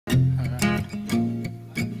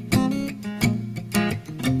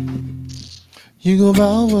You go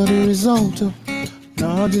bow for the result.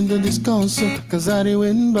 Not in the discount, cause I did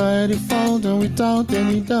win by default and without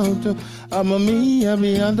any doubt. I'm a me, I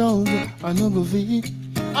be a doubt. I know go feed.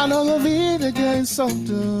 I know go feed against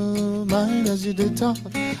something. Mine as you did talk.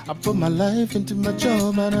 I put my life into my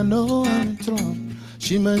job and I know I'm in trouble.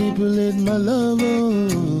 She manipulate my love.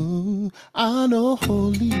 Oh, I know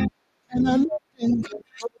holy. And I know things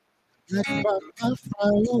like my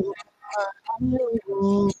fire. I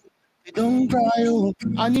know. They don't cry, oh.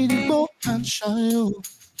 I need it both and shy, oh.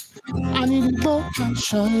 I need it both and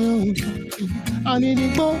shy, oh. I need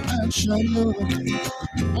it both and shy, oh.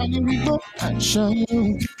 I need it both and shy,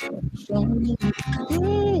 oh. Shy,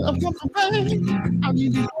 oh. I'm not afraid. I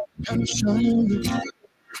need it both and shy, oh.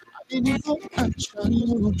 I need it both and shy,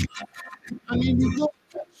 oh. I need it both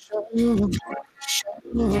and shy, oh. Shy,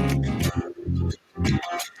 oh.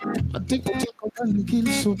 I think I'll take a run and kill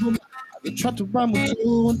so woman. I try to rhyme with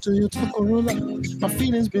you until you talk a roller. My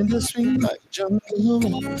feelings been the swing like jungle.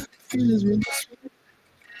 Feelings been the swing.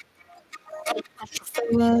 I got your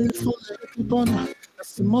Ferrari full of empty burner.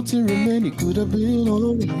 That's the multi remain, it could have been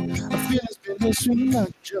all over. My feelings been the swing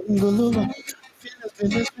like jungle. Feelings been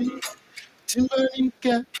the swing. Timberlake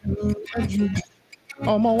get a dream.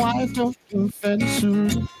 All my wife don't confess to.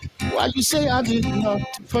 Why you say I did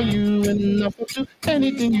nothing for you and I will do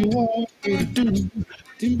anything you want me to do?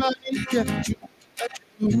 Timberlake get you.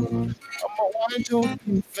 All my wife don't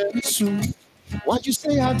confess to. Why you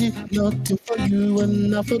say I did nothing for you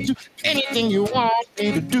and I will do anything you want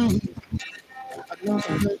me to do?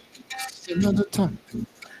 Another day, another time.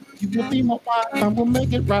 You will be my wife, I will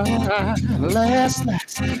make it right. Last,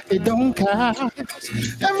 it don't count.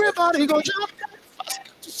 Everybody go jump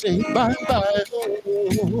to say bye-bye,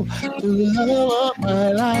 oh, to the love of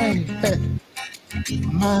my life.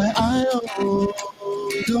 My eye, oh,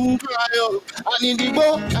 don't cry, oh. I need the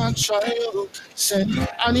boat and try, oh. Say,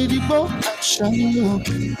 I need the boat and try, oh.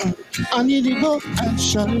 I need the boat and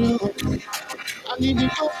try, oh. I need the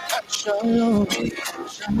boat and try, oh.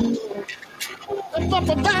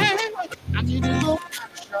 I need to go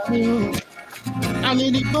and show you. I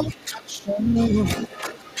need to go and show you.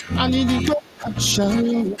 I need to go and show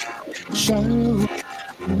you. Show you.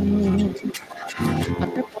 I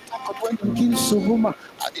people talk when they kill so woman.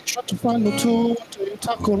 I did try to find a tool to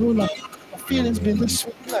attack Corolla. My feelings been this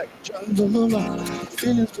sweet like jungle.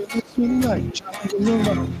 Feelings been this sweet like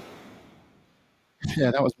jungle.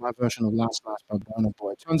 Yeah, that was my version of Last Last by Burna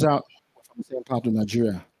Boy. Turns out we're from the same part of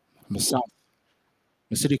Nigeria, from the south,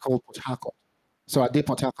 a city called Port Harcourt. So I did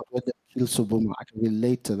Port Harcourt with the kill Soboma. I can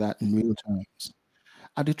relate to that in real terms.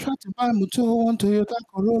 I did try to buy Muto one Toyota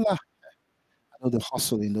Corolla. I know the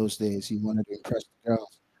hustle in those days. You wanted to impress the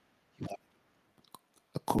girls. You want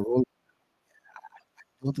a Corolla.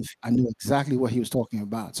 I knew exactly what he was talking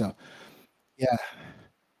about. So yeah,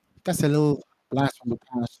 that's a little blast from the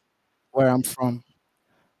past, where I'm from,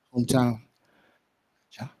 hometown.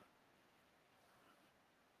 Yeah.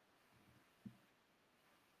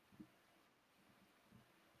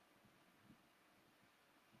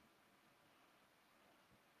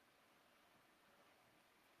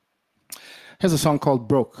 Here's a song called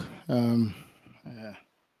Broke.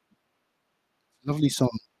 Lovely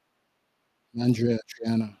song, Andrea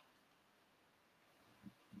Triana.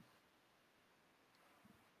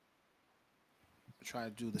 I'll try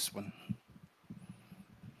to do this one.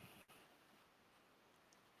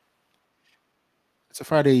 It's a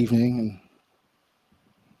Friday evening, and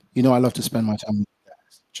you know I love to spend my time with you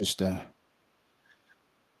guys. Just, yeah,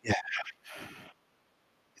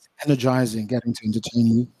 it's energizing getting to entertain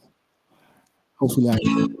you. Hopefully, I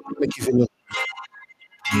can make you feel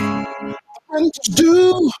and to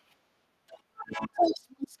do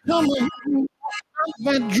what's coming.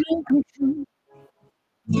 That dream come true.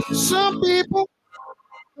 Some people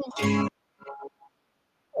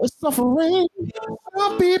are suffering.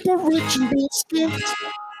 Some people rich and being skint,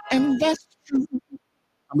 and that's true.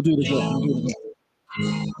 I'm gonna do it again. I'm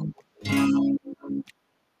gonna do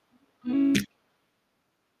it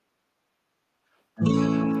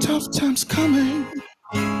again. Tough times coming.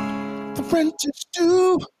 The rent is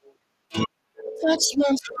due. Tax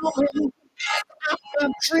man's coming.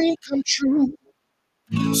 That dream come true.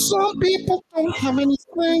 Some people don't have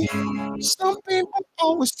anything. Some people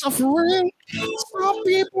always suffering. Some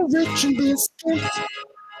people rich and being skint.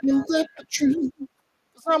 And that's the truth.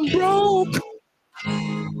 'Cause I'm broke.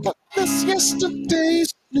 But this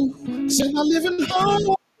yesterday's new. Said I live in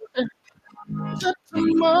hope that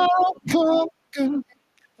tomorrow come good.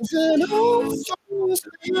 Then all falls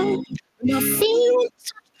down. And I feel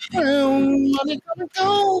it's around. Money gonna go.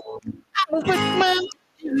 I'm a rich man.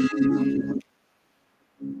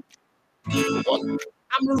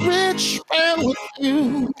 I'm a rich man with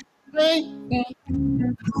you. Hey,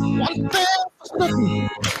 one thing for certain,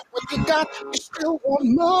 what you got, you still want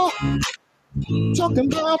more. Talking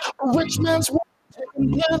about a rich man's wife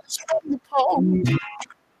taking planets from the pole.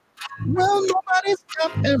 Well, nobody's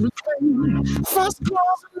got everything. First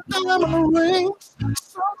class and diamond rings.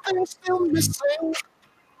 Something's still missing.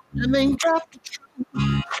 And ain't got the truth.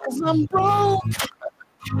 Cause I'm broke.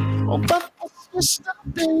 Oh, but it's just the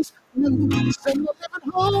days new. Say you're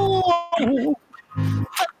living home.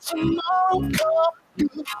 But tomorrow comes.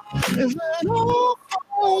 If it all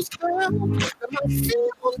falls down, then my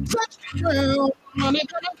feet will touch the ground. Money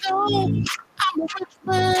gonna go. I'm a rich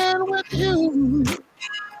man with you.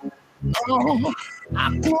 Oh,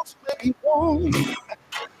 I want maybe one.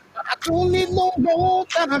 I don't need no more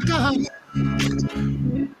than I got.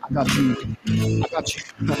 I got you. I got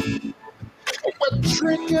you. We're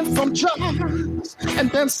drinking from jars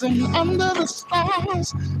and dancing under the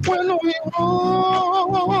stars when we want.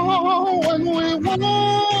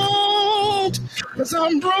 Cause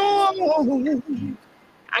I'm broke.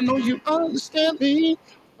 I know you understand me.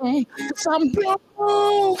 Cause I'm broke.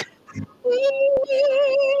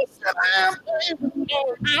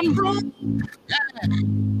 I'm broke.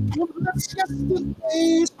 That's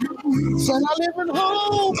yesterday's news, and I live at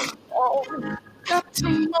home. Oh, got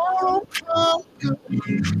tomorrow come.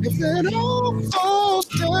 If it all falls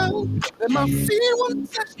down, then my feet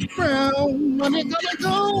won't touch the ground. Money gonna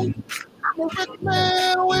go. I'm a rich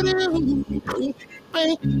man with you.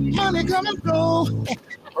 Money gonna go.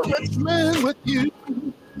 I'm a rich man with you.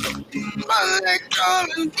 Money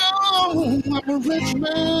gonna go. I'm a rich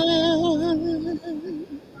man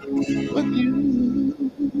with you.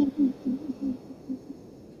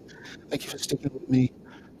 Thank you for sticking with me.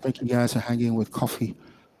 Thank you guys for hanging with coffee.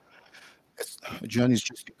 The journey's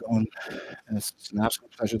just begun, and it's an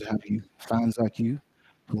absolute pleasure to have you, fans like you,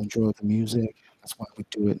 who enjoy the music. That's why we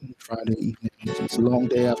do it on Friday evening. It's a long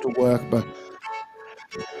day after work, but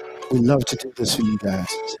we love to do this for you guys.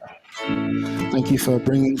 So, thank you for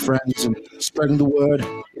bringing friends and spreading the word.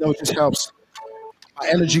 You know, it just helps. My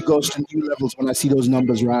energy goes to new levels when I see those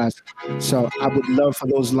numbers rise. So I would love for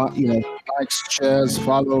those, likes, shares,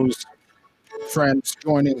 follows, friends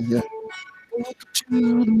joining. Yeah. Welcome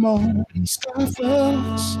to the morning sky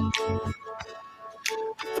first.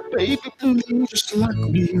 The baby blue just like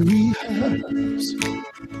we rehearsed.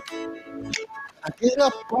 I get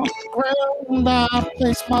up off the ground, I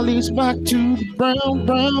place my leaves back to the brown,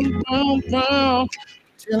 brown, brown, brown,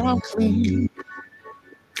 till I'm clean.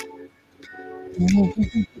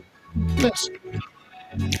 Listen.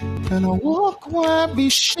 And I walk where I be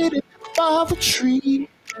shaded by the trees,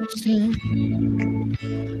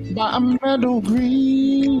 by a meadow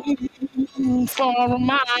green for a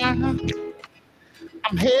mile.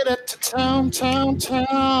 I'm headed to town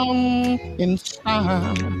in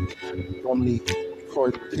style. Only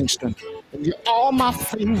Corey Kingston. And you're all my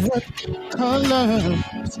favorite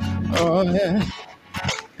colors. Oh yeah.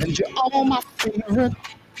 And you're all my favorite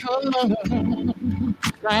colors.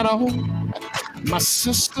 Right on. My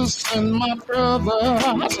sisters and my brothers,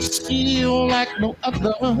 I see you like no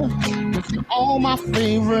other. But you're all my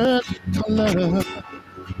favorite colors.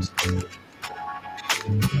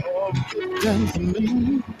 Oh, good day for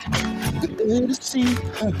me. Good day to see.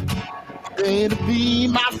 Good day to be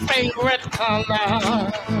my favorite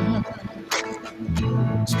color.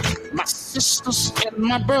 My sisters and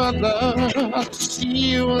my brothers, see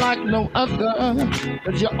you like no other.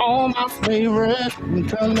 But you're all my favorite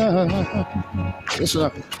color. Listen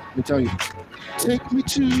up, let me tell you. Take me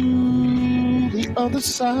to the other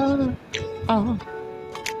side,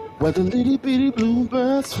 where the little bitty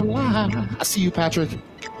bluebirds fly. I see you, Patrick.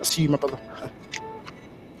 I see you, my brother.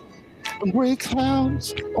 Gray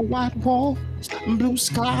clouds, white walls, blue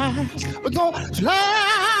skies. We're gonna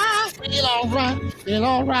fly, feel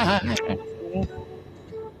alright.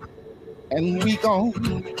 And we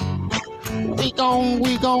gonna, and we gonna.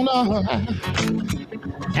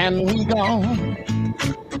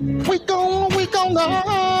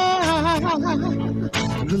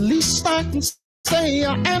 The least I can say,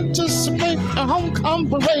 I anticipate a homecoming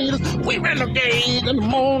parade. We renegade in the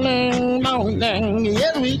morning,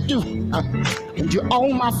 yeah we do. And you're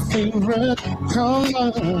all my favorite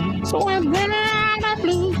colors. So I'm red,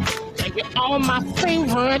 blue, and you're all my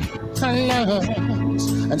favorite colors.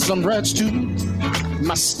 And some reds too.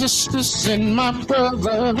 My sisters and my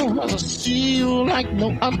brothers, I see you like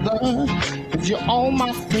no other. And you're all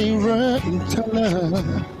my favorite colors.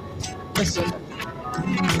 Listen.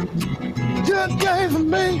 Good day for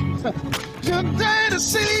me, good day to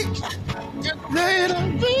see, good day to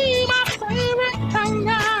be my favorite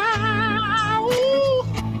color.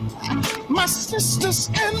 sisters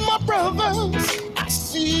and my brothers, I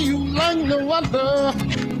see you like no other.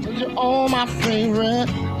 You're all my favorite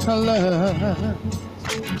color.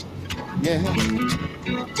 Yeah.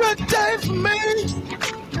 Good day for me,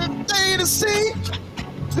 good day to see,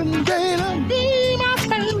 good day to be my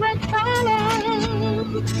favorite color.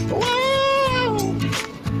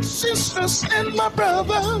 Whoa. Sisters and my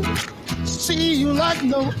brother, see you like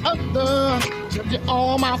no other. You're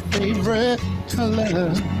all my favorite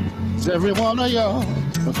color. Every one of y'all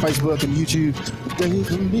on Facebook and YouTube, day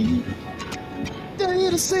for me, day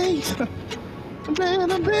to see, day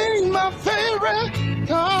to be my favorite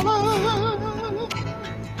color.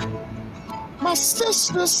 My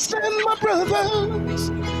sisters and my brothers,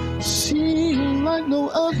 see you like no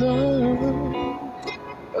other.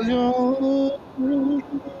 You're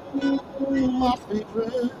my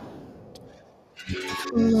favorite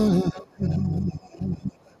color.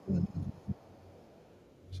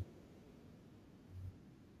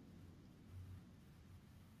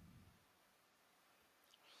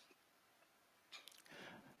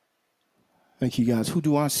 Thank you guys. Who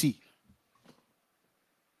do I see?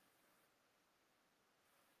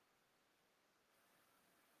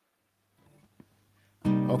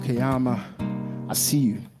 Okay, I see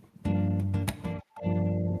you.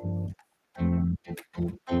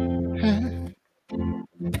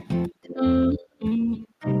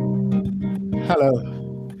 Hello.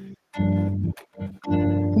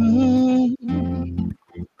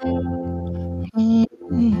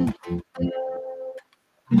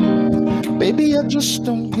 Baby, I just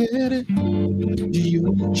don't get it. Do you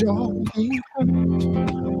enjoy being hurt?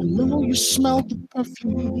 I know you smell the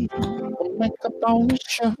perfume, the makeup on your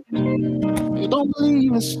shirt. You don't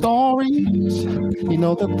believe in stories. You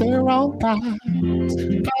know that they're all lies.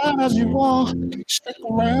 Bad as you are, stick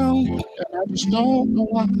around, and I just don't know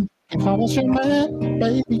why. If I was your man,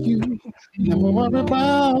 baby, you never worry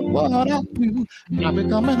about what I do. I'll be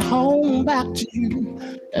coming home back to you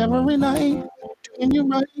every night, doing you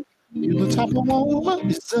right. You're the type of woman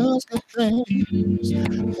that does good things,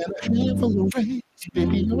 and a handful of rings.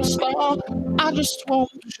 Baby, you're a star. I just want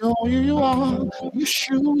to show you you are. You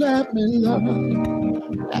should let me love.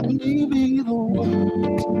 Let me be the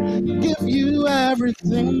one. Give you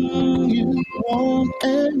everything you want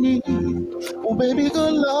and need. Oh, baby,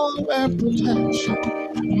 good love and protection.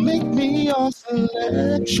 Make me your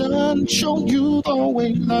selection. Show you the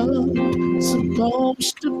way love's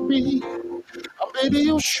supposed to be. Oh, baby,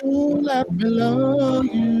 you should let me love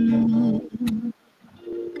you.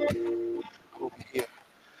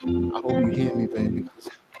 I hope you hear me, baby.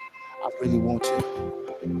 I really want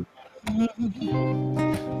to.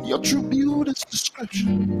 Your true beauty's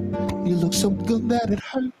description. You look so good that it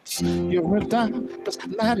hurts. You're a dime, plus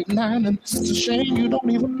 99, and it's a shame you don't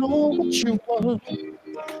even know what you were.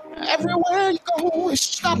 Everywhere you go, it's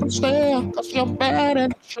stop and stare, cause you're bad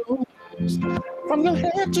and it shows. From your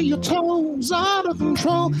head to your toes, out of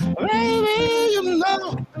control. Baby, you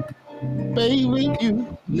know, baby,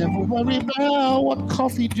 you never worry about what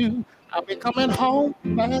coffee do. I'll be coming home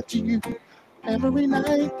back to you every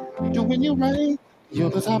night, doing you right. You're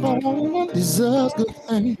the type of woman that deserves good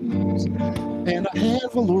things and a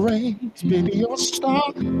handful of rings. Baby, you're a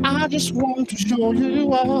star. I just want to show you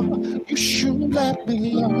you are. You should let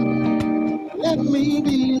me on. Let me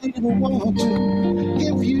be the one to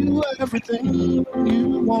give you everything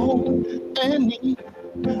you want and need.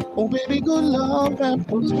 Oh, baby, good love and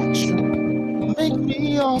protection. Make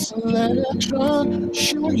me your selection.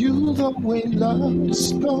 Show you the way love's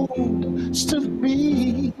supposed to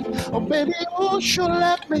be. Oh, baby, you should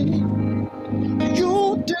let me.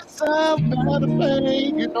 You deserve better,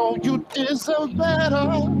 babe. You know you deserve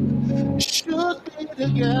better. Should be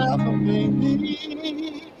together,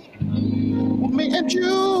 baby. With me and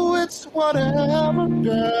you, it's whatever,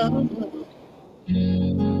 girl.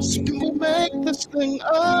 So can we make this thing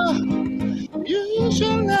up? You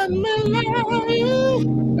should let me love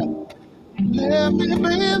you. Let me be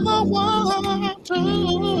the one to.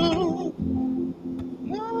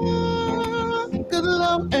 Good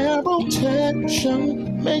love and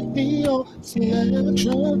protection. Make me your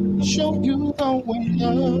selection. Show you the way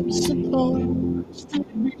love's supposed to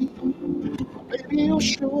be. Baby, you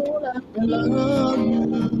sure let me love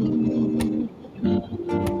you.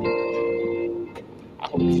 I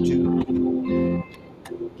hope you do.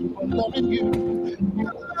 Keep on loving you.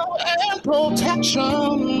 Good love and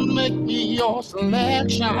protection. Make me your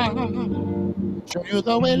selection. Show you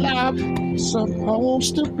the way love's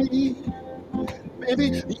supposed to be. Baby,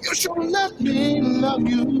 you should let me love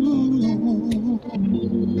you.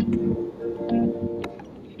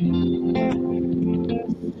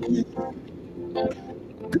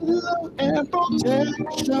 Good love and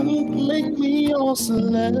protection. Make me your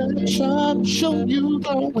selection. Show you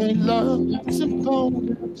the way love's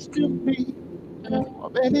supposed to be. Oh,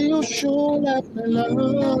 baby, you sure let me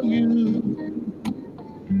love you.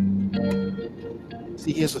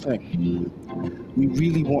 See, here's the thing. We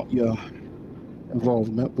really want your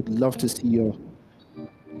involvement. Would love to see your,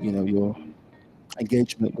 your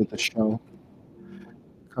engagement with the show.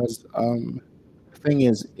 Because the thing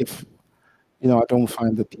is, if I don't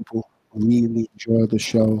find that people really enjoy the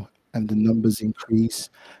show and the numbers increase,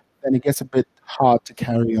 then it gets a bit hard to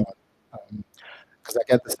carry on. Because I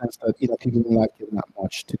get the sense that people don't like it that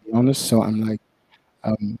much, to be honest. So I'm like,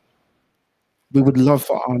 um, we would love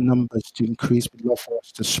for our numbers to increase. We'd love for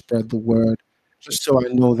us to spread the word, just so I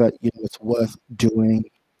know that it's worth doing.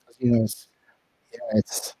 'Cause,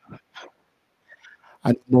 it's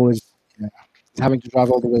I know it's having to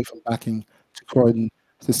drive all the way from Backing to Croydon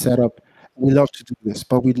to set up. We love to do this,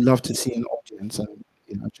 but we'd love to see an audience, and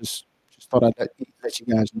just thought I'd let you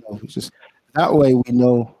guys know. It's just that way we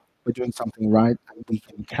know we're doing something right and we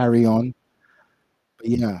can carry on. But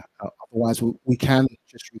otherwise we can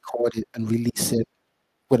just record it and release it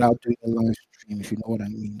without doing a live stream, if you know what I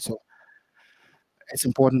mean. So it's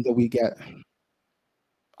important that we get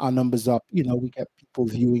our numbers up. We get people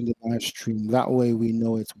viewing the live stream. That way we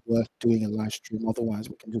know it's worth doing a live stream. Otherwise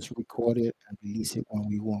we can just record it and release it when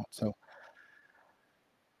we want. So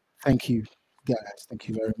thank you, guys. Thank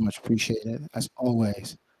you very much. Appreciate it, as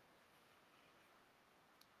always.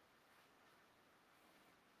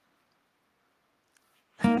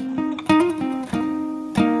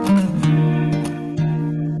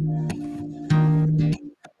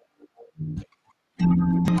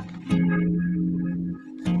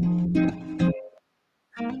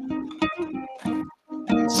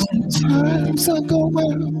 Sometimes I go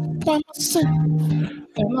out by myself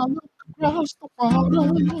and I look across the water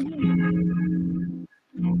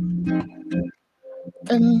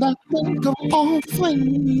and I think of all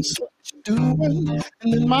things what you're doing,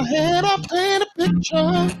 and in my head I paint a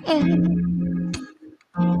picture.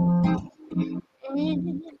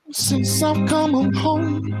 Since I've come on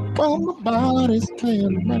home, well, my body's been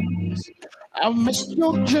a mess. I've missed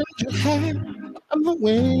your ginger hair and the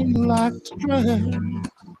way you like to dress.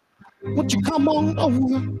 Won't you come on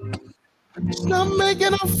over? Stop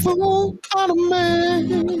making a fool out of me.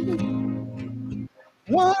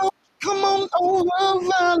 Why don't you come on over,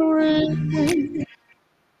 Valerie?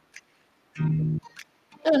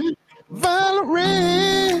 Yeah,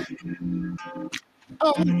 Valerie.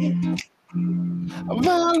 Oh,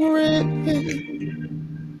 Valerie.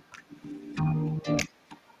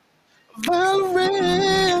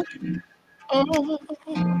 Valerie. Oh,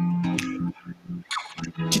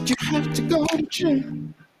 did you have to go to jail?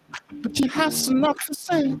 But you have some not to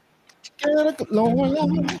say. Get a good lawyer.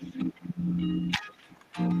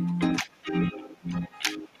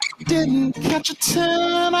 Didn't catch a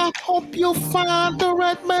 10. I hope you'll find the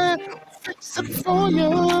right man. Fix it for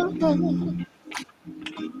you.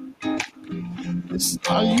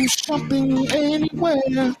 Are you shopping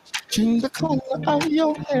anywhere? Change the color of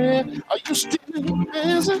your hair. Are you still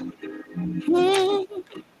busy?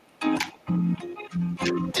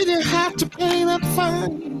 Did you have to pay that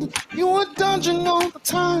fine? You were dodging all the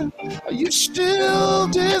time. Are you still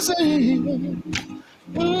dizzy?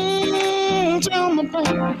 Tell me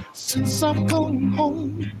about since I've come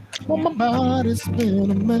home. Well, my body's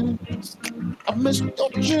been a mess. I missed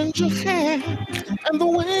your ginger hair and the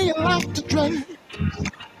way you like to dress.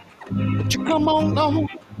 But you come on now,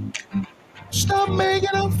 stop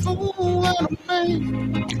making a fool out of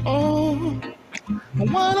me. Oh,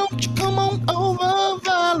 why don't you come on over,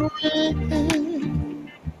 Valerie?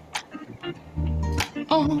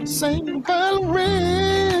 Oh, say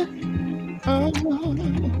Valerie. Oh,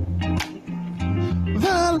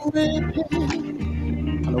 Valerie.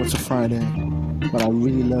 I know it's a Friday, but I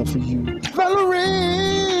really love for you,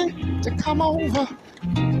 Valerie, to come over.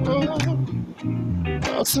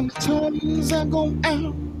 Well, sometimes I go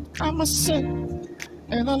out by myself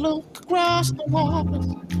and I look across the water,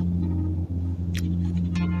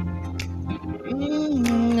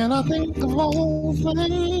 and I think of all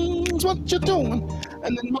things what you're doing,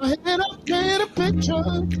 and in my head I paint a picture.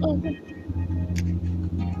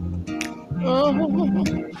 Oh,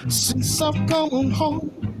 since I've gone home,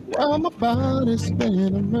 well, my body's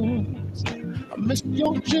been a mess. I miss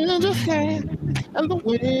your ginger hair and the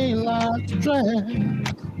way you like to dress.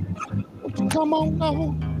 Won't you come on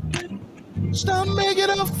now, stop making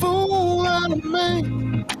a fool out of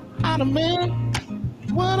me, out of me.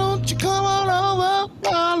 Why don't you come on over,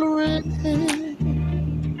 Valerie?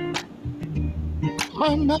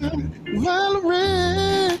 My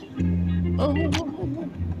Valerie. Oh,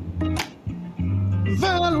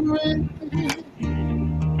 Valerie.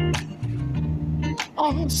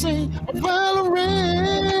 Oh, say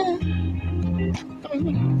Valerie.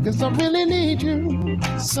 'Cause I really need you.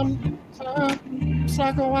 Sometimes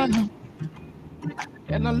I go out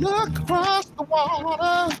and I look across the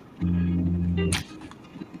water.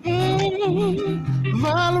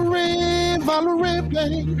 Valerie, Valerie,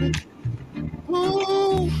 baby.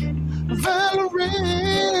 Ooh,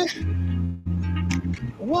 Valerie.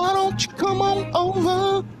 Why don't you come on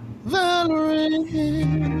over, Valerie?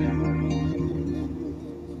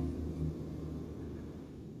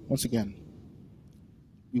 Once again,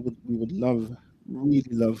 we would love, really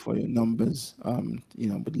love for your numbers.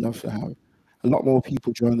 Would love to have a lot more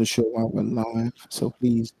people join the show while we're live. So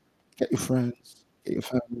please get your friends, get your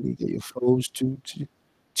family, get your foes to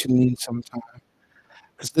tune in sometime,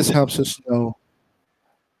 because this helps us know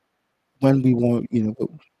when we want,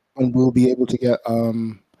 when we'll be able to get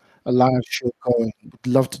a live show going. We'd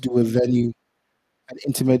love to do a venue, an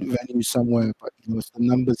intimate venue somewhere, but it's the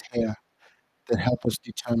numbers here that help us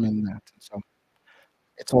determine that. And so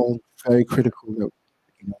it's all very critical that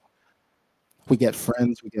we get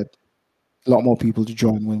friends, we get a lot more people to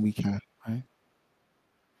join when we can, right?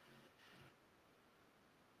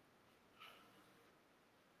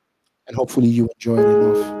 And hopefully you enjoy it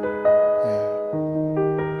enough.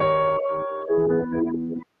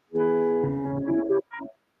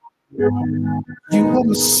 You were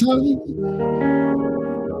my sun, you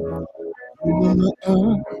were my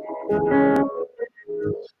earth.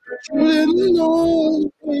 You didn't know the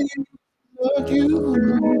way I love you.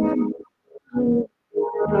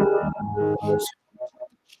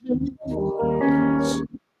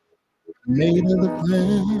 Made of the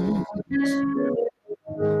plans.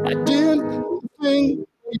 I didn't think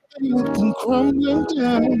it can crumbling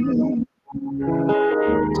down.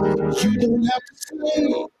 You don't have to say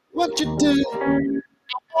what you do.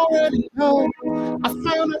 I already know. I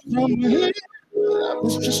found it from here.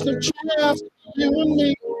 It's just a chance, you and me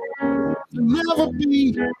to never be.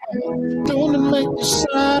 Don't make you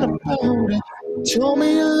sad about it. Tell me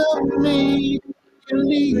you love me, you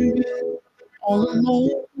leave me all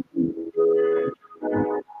alone.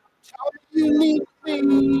 Tell me you need me,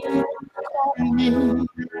 call me on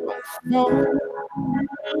the phone.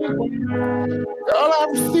 Girl, I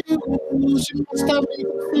refuse. You must have me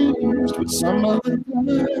confused with some other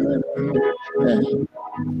guy.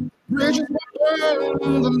 Bridges were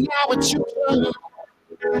burned, and now it's your turn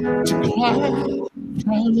to cry.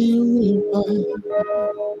 Cry me a river,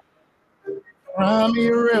 cry me a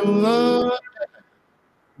river,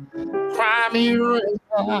 cry me a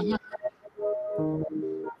river,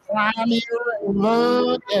 cry me a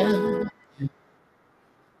river, yeah.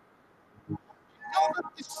 Know that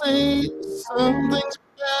they say something's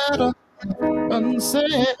better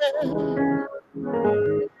unsaid.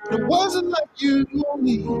 It wasn't like you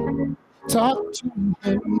only talk to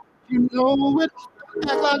him. You know it,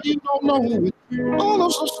 act like you don't know it. All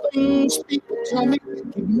of those things people tell me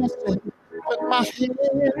keep messing with my head.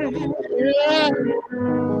 Yeah.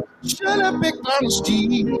 Should have picked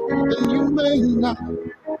honesty, then you may not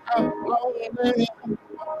have blown it. You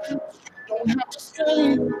don't have to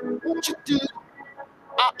say what you did.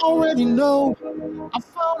 I already know. I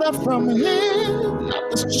found out from him. Now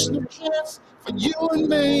there's just no chance for you and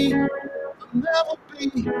me to never be.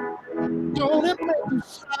 Don't it make you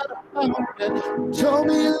sad about it? Tell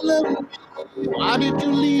me you love me. Why did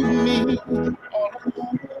you leave me all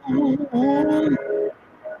alone?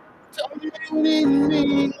 Tell me you need me.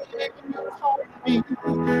 Can you call me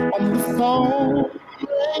on the phone?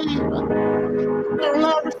 Girl, I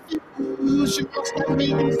refuse. You must have me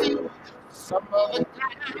confused. Some other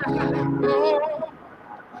guy. Oh,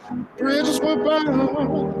 bridges were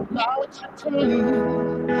burned. Now it's your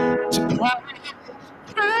turn to cry.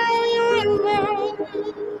 Cry your river.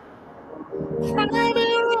 Cry me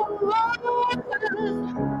a river.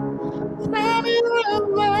 Cry me a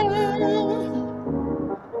river. Cry me a river.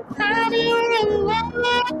 Cry me a river.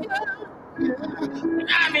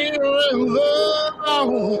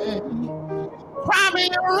 Cry me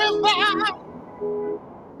a river.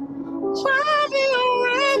 Cry me a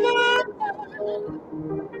river.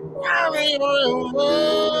 Cry me a river.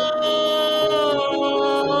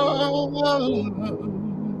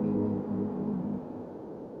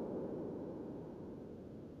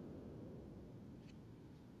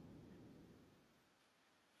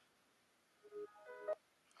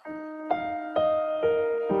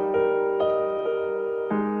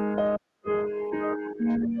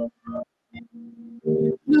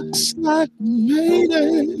 Looks like we made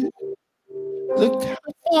it. Look how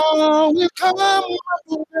far we've come,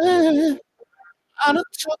 my baby. I done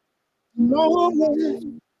took the long way.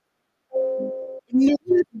 You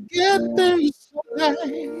to get there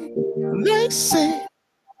someday. They say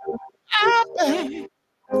I bet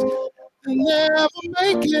they never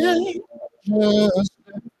make it. Just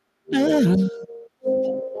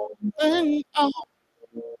and I'm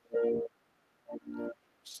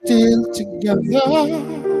still together,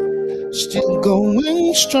 still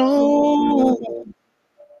going strong.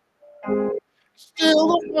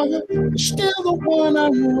 Still the one I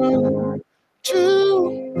run to,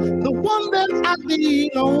 the one that I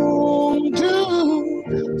belong to.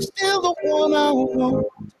 Still the one I want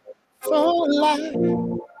for life.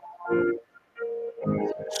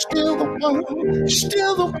 Still the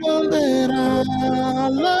one that I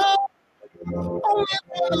love. Only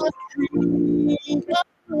one I dream of.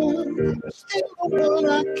 Still the one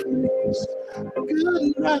I kiss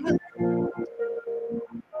goodnight.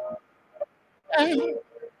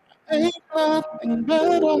 Ain't nothing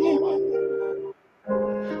better.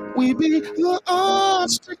 We be the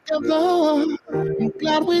odds together. I'm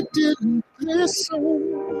glad we didn't listen.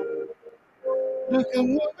 Look at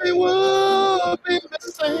what we would be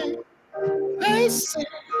missing. They say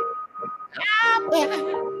I bet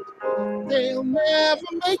they'll never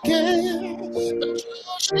make it. But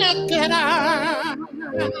just look at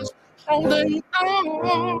us holding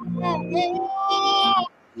on.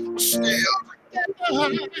 Still together,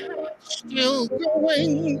 still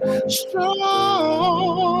going strong.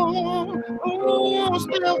 Oh,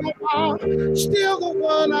 still the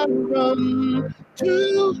one I run to,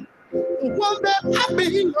 the one that I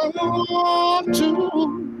belong to.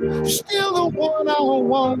 Still the one I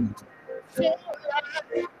want for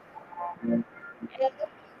life,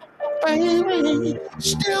 baby.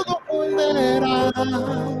 Still the one that I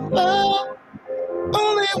love.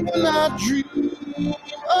 Only one I dream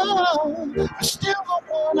of. Still the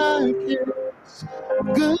one I kiss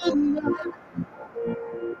goodnight.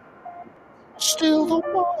 Still the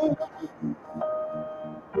one.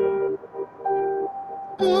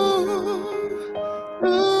 Ooh,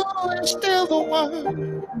 ooh, still the one.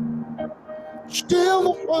 Still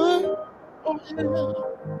the one. Oh yeah.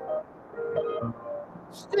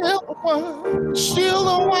 Still the one. Still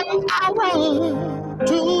the one I run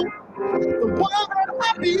to. The one that I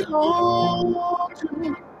belong to.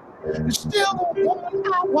 Still the one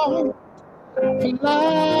I want for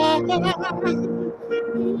life.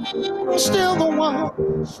 Still the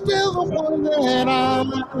one that I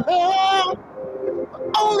love.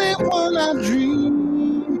 Only one I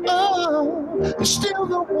dream of. Still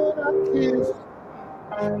the one I kiss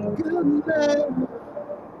goodnight.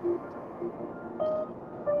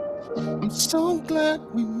 I'm so glad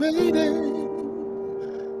we made it.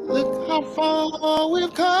 Look how far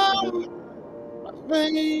we've come,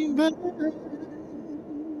 baby.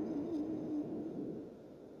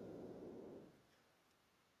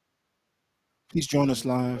 Please join us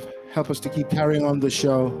live. Help us to keep carrying on the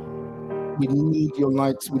show. We need your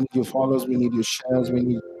likes, we need your follows, we need your shares, we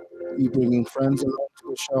need you bringing friends along to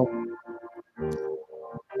the show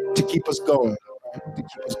to keep us going,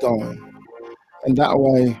 And that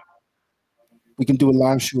way, we can do a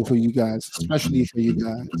live show for you guys, especially for you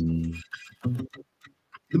guys. In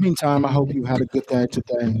the meantime, I hope you had a good day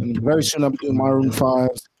today. And very soon I'll be doing Maroon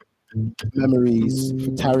 5's Memories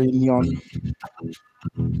for Terry Neon.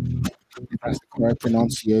 If that's the correct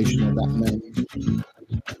pronunciation of that name.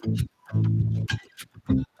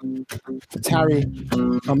 For Terry,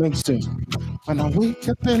 coming soon. When I wake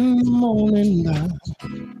up in the morning now,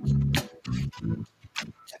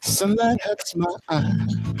 sunlight hurts my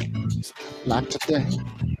eyes like today.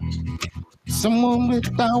 Someone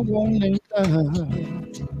without warning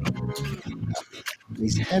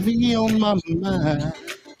is heavy on my mind.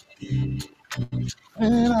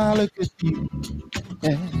 And I look at you,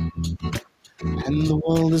 yeah, and the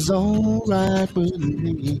world is alright with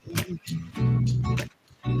me.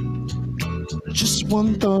 Just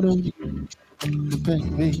one thought of you,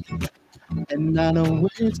 baby, and I know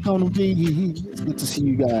where it's gonna be. It's good to see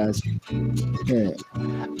you guys. Yeah,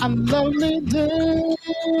 a lovely day.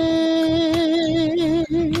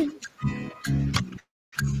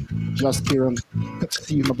 Just Kieran, good to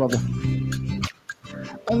see you, my brother.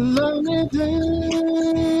 A lovely day.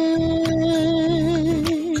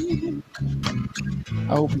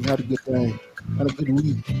 I hope you had a good day and a good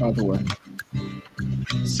week, by the way.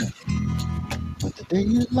 So, but the day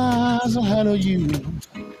lies ahead of you.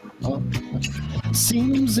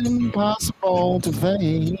 Seems impossible to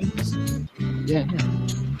face. Yeah,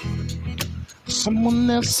 someone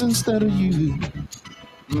else instead of you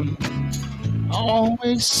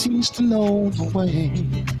always seems to know the way.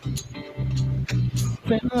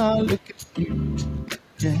 when I look at you,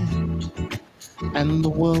 yeah, and the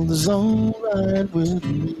world is alright with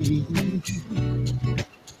me.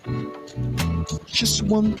 Just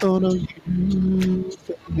one thought of you,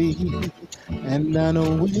 baby, and I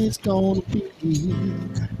know it's gonna be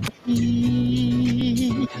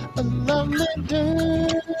a lovely day.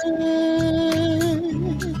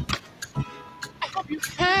 I hope you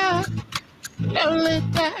have a lovely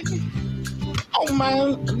day. Oh, my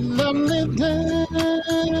lovely day.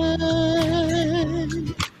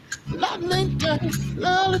 Lovely day,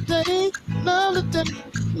 lovely day, lovely day,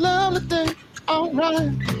 lovely day. All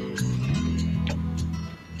right.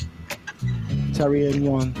 Terry and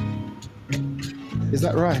Yon. Is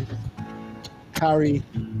that right? Harry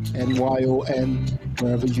and YON,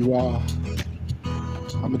 wherever you are.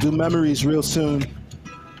 I'm gonna do memories real soon.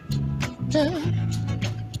 Yeah,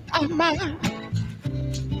 I might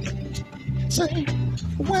say,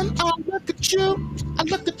 when I look at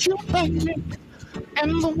you, baby,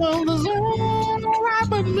 and the world is alright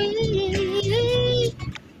with me.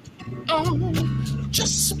 Oh,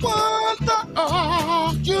 just one thought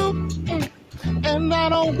of you, and I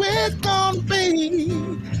know it's gonna be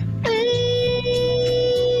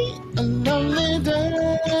a lovely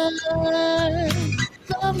day,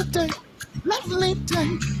 lovely day, lovely day,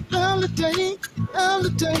 lovely day, lovely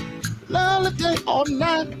day, lovely day, all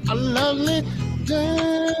night, a lovely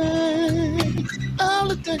day,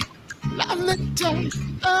 lovely day, lovely day,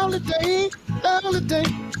 lovely day, lovely day,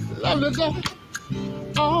 lovely day,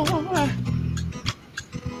 all right.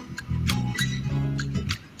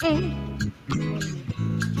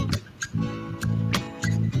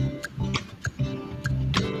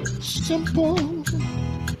 Simple.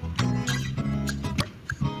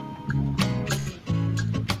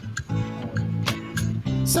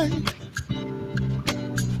 Say,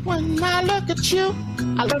 when I look at you,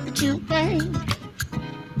 babe.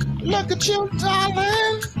 Look at you,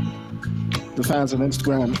 darling. The fans on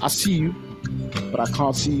Instagram, I see you, but I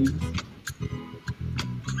can't see you.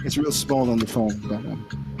 It's real small on the phone, but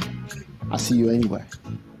I see you anyway.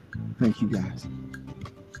 Thank you, guys.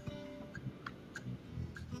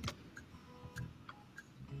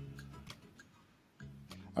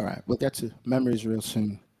 All right, we'll get to memories real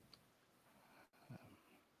soon.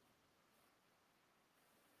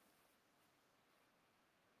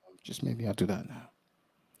 Just maybe I'll do that now.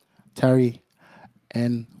 Terry,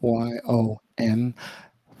 NYON,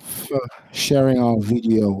 for sharing our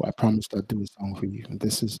video. I promised I'd do a song for you. And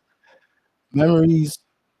this is Memories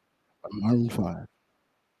by Maroon 5.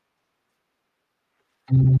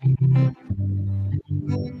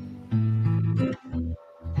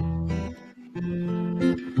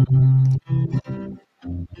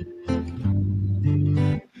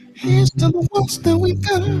 Here's to the ones that we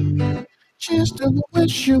got. Cheers to the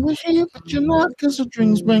wish you were here, but you're not. Cause the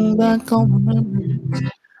drinks bring back all the memories.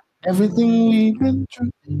 Everything we've been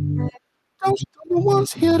through. Toast to the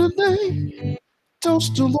ones here today.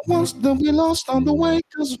 Toast to the ones that we lost on the way.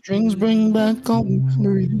 Cause the drinks bring back all the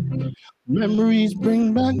memories. Memories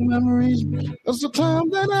bring back memories. Cause the time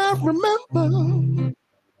that I remember,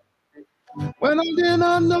 when I did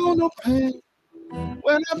not know no pain,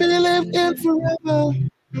 when I believed in forever,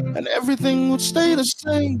 and everything would stay the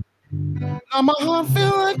same. Now my heart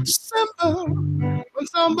feel like December when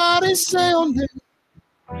somebody say on it,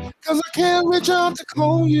 cause I can't reach out to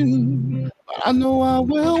call you, but I know I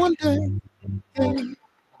will one day. Yeah.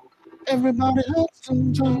 Everybody hurts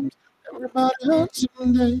sometimes, everybody hurts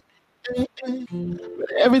someday. Yeah, yeah.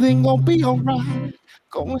 But everything gon' be alright.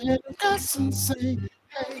 Go ahead and dance and say,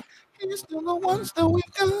 hey, here's to the ones that we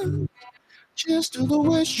got. Cheers to the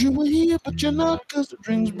wish you were here, but you're not. Cause the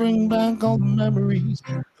drinks bring back all the memories.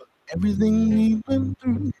 Everything we've been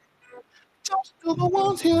through. Toast to the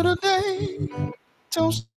ones here today.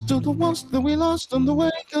 Toast to the ones that we lost on the way.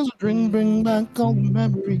 Cause the drink bring back all the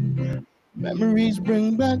memories. Memories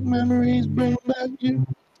bring back you. Memories bring back you.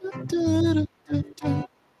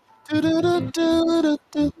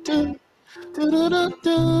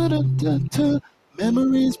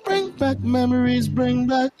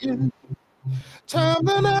 Time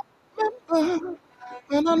that I remember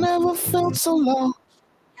when I never felt so lost.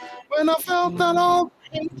 When I felt that all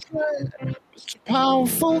hatred was too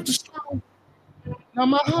powerful to stop. Now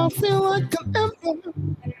my heart feel like an ember,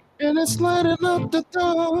 and it's lighting up the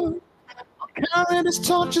dark. I'll carry these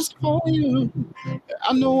torches for you.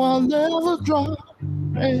 I know I'll never drop.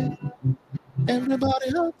 Hey, everybody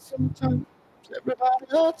hurts sometimes. Everybody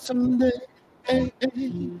hurts someday. Hey,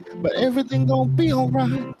 hey. But everything gonna be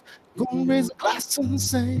alright. Gonna raise a glass and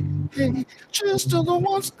say, hey, cheers to the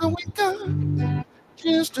ones that we got.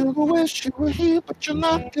 Cheers to the wish you were here, but you're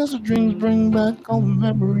not. Cause the dreams bring back all the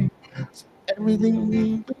memories. Everything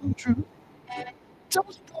we've been through.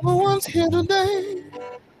 Toast to the ones here today.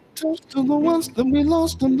 Toast to the ones that we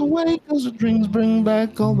lost on the way. Cause the dreams bring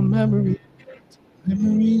back all the memories.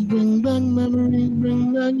 Memories bring back, memories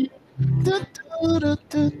bring back you. Da, da, da,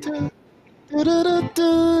 da, da. Da, da, da,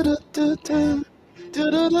 da, da, da.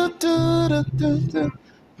 Da, da, da, da, da, da, da.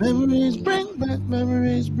 Memories bring back,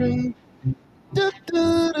 memories bring. Da,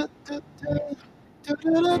 da, da, da, da. Da,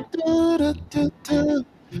 da, da, da, da, da.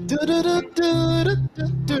 Da, da, da, da, da, da,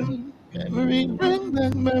 da. Memories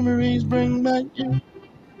bring back you.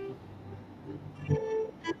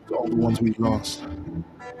 All the ones we lost.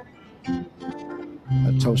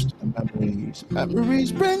 A toast to the memories.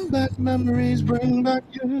 Memories bring back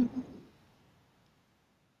you.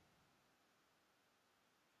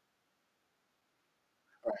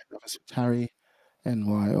 All right, that was Tari,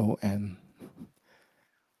 Nyon.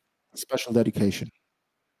 Special dedication,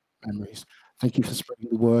 memories. Thank you for spreading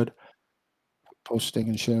the word, posting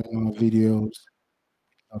and sharing our videos.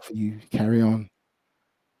 For you, carry on.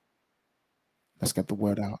 Let's get the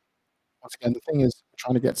word out. Once again, the thing is, we're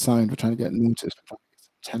trying to get signed, we're trying to get noticed, we're trying to get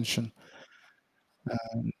some attention.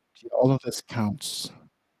 All of this counts.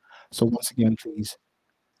 So once again, please,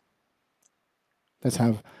 let's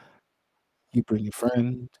have you bring a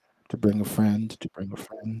friend to bring a friend to bring a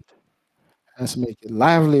friend. Let's make it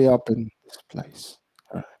lively up in this place.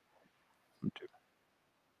 All right.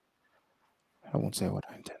 I won't say what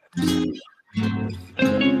I intended to say.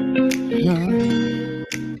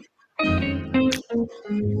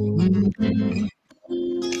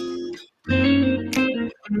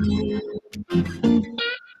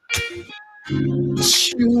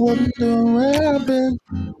 You wonder where I've been.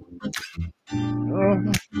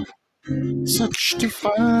 Oh, search to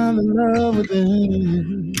find the love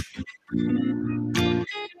within.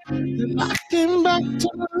 And I came back to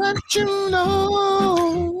let you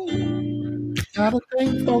know. Got a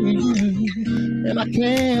thing for you, and I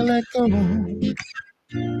can't let go. My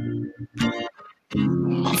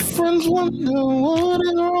friends wonder what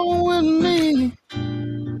is wrong with me.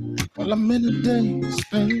 Well, I'm in a daze,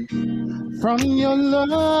 babe. From your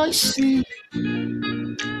love, you see.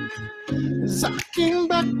 As I came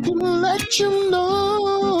back to let you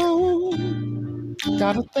know.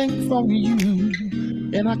 Got a thing for you,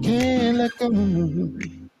 and I can't let go.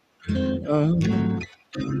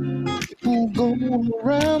 People go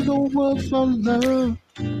around the world for love,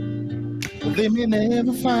 but they may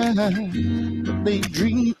never find what they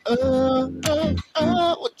dream of.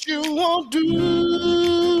 What you won't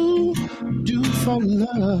do for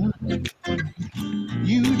love.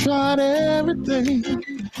 You tried everything,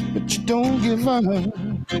 but you don't give up.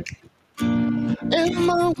 In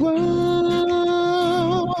my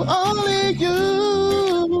world, only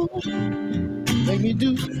you make me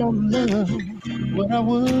do for love what I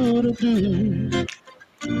would do.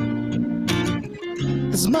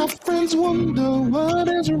 Cause my friends wonder what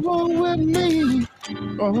is wrong with me.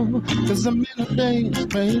 Oh, cause I'm in a daze,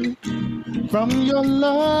 baby. From your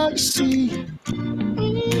love, you see.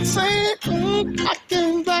 I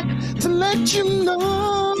came back to let you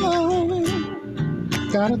know.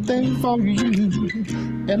 Got a thing for you,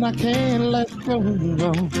 and I can't let go.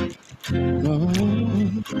 No.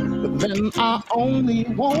 But then I only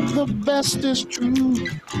want the best is true.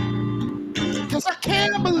 Cause I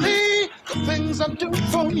can't believe the things I do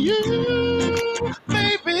for you.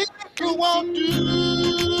 Baby, you won't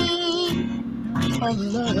do for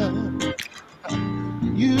love.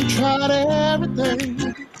 You tried everything,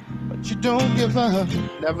 but you don't give up,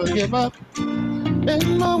 never give up.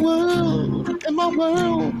 In my world,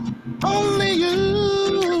 only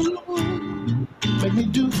you make me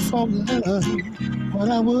do for love what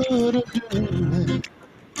I would do.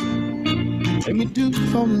 Make me do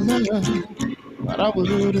for love what I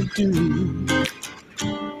would do.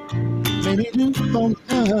 Make me do for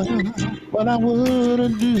love what I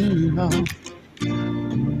would do.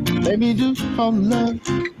 Make me do for love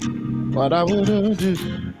what I would do.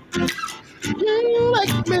 You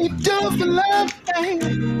make me do for love,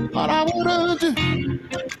 baby, what I would do.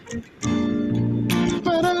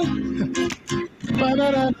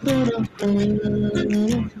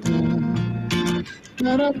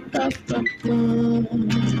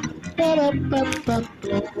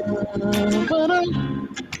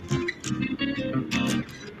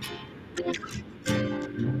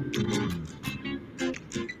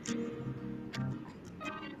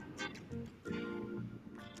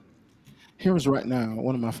 Here is right now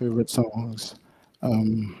one of my favorite songs.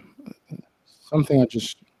 Something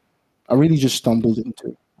I really just stumbled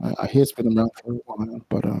into. I hear it's been around for a while,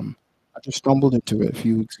 but I just stumbled into it a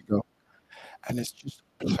few weeks ago, and it's just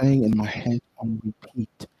playing in my head on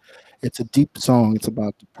repeat. It's a deep song. It's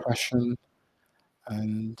about depression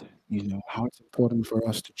and how it's important for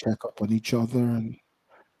us to check up on each other and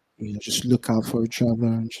just look out for each other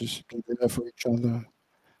and just be there for each other.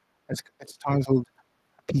 It's titled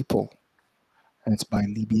People, and it's by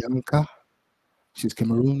Libyanka. She's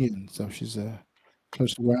Cameroonian, so she's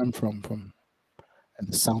close to where I'm from in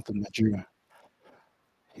the south of Nigeria.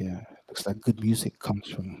 Yeah, looks like good music comes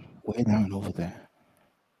from way down over there.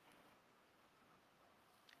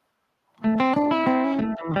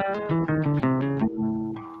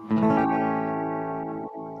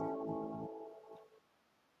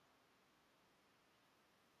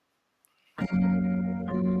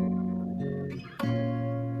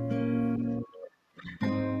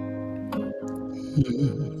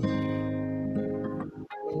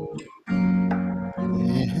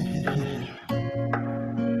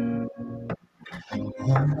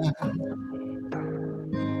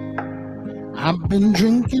 I've been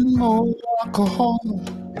drinking more alcohol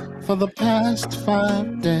for the past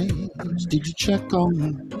 5 days. Did you check on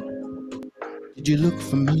me? Did you look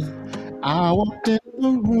for me? I walked in the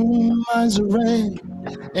room, eyes are red,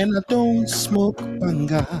 and I don't smoke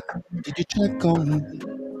banga. Did you check on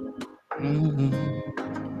me?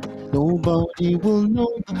 Nobody will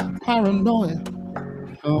know paranoia.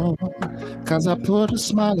 Oh, 'cause I put a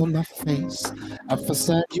smile on my face, a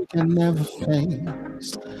facade you can never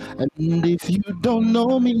face. And if you don't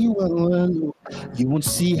know me well, you won't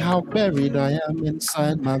see how buried I am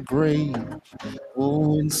inside my grave.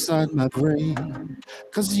 Oh, inside my grave.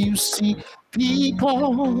 'Cause you see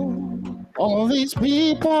people, all these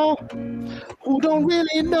people who don't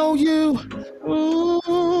really know you.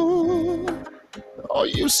 Ooh, oh,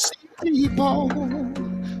 you see people,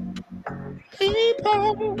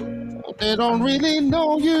 they don't really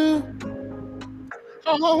know you.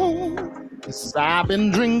 Oh, 'cause I've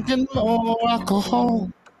been drinking more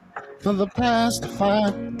alcohol for the past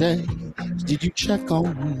 5 days. Did you check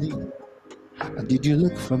on me? Did you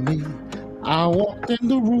look for me? I walked in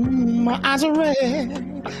the room, my eyes are red,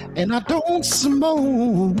 and I don't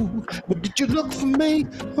smoke. But did you look for me?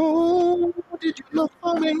 Oh, did you look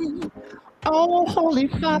for me? Oh, Holy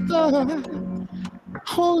Father,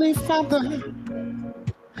 Holy Father,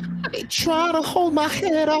 they try to hold my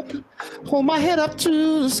head up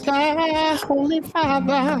to the sky, Holy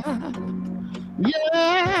Father.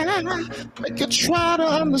 Yeah, make you try to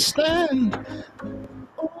understand.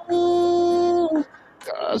 Ooh,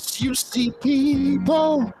 'cause you see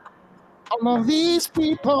people, all of these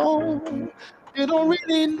people, they don't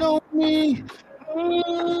really know me.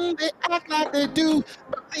 They act like they do,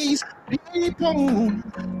 but these people,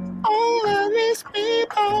 all of these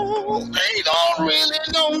people, they don't really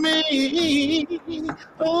know me.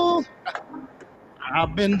 Oh,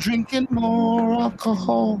 I've been drinking more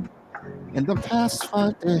alcohol in the past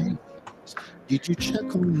 5 days. Did you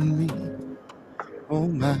check on me? Oh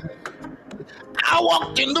my. I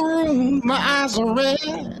walked in the room, my eyes are red,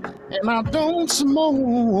 and I don't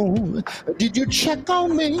smoke. Did you check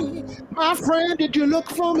on me? My friend, did you look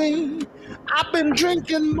for me? I've been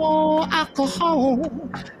drinking more alcohol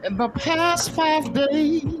in the past 5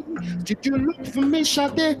 days. Did you look for me,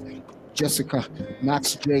 Sade? Jessica,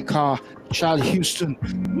 Max J. Carr, Charlie Houston.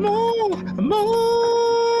 More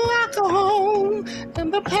alcohol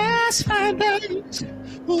in the past 5 days.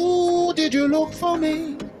 Ooh, did you look for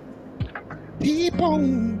me? People,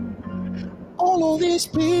 all of these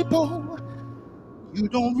people, you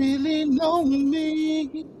don't really know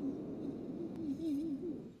me.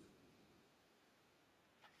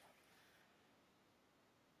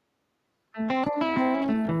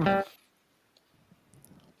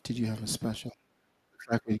 Did you have a special? Looks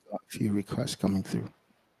like we got a few requests coming through.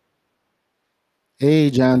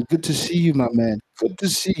 Hey, John, good to see you, my man. Good to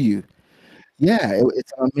see you. Yeah,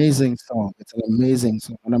 it's an amazing song. It's an amazing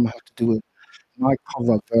song, and I'm gonna have to do my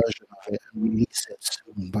cover version of it and release it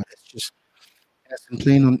soon. But it's been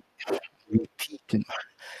playing on repeat in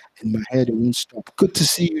my head. It won't stop. Good to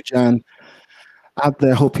see you, John. Out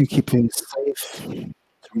there, hope you're keeping safe.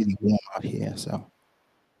 It's really warm out here, so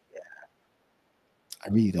I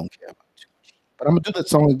really don't care about it too much. But I'm gonna do that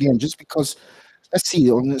song again just because. Let's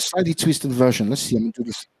see on the slightly twisted version. Let's see. I'm gonna do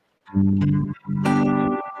this.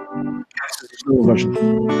 This is the slow version.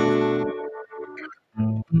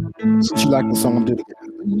 Since you like the song, I'm doing it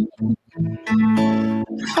again.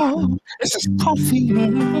 Oh, this is coffee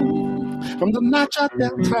from the Nacha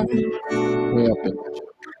Delta. Way up in Nacha.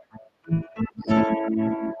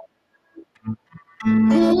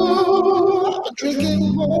 Ooh, drinking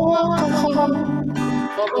more alcohol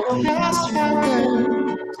for the past 5 days.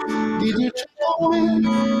 Did you check on me?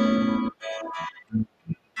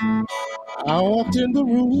 I walked in the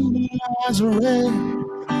room, my eyes are red,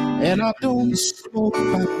 and I don't smoke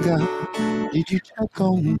my God. Did you check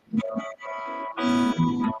on me?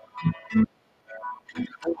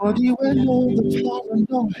 Or do you went on the floor and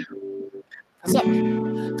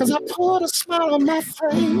cause I put a smile on my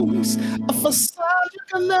face, a facade you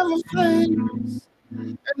can never face.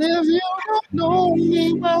 And if you don't know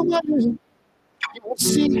me well, you will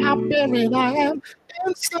see how buried I am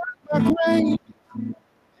inside my grave,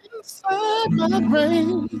 inside my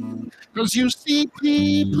grave. Cause you see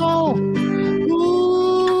people,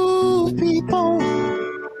 ooh, people,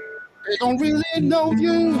 they don't really know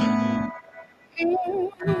you.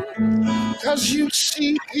 Cause you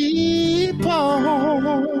see people,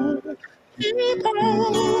 they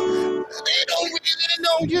don't really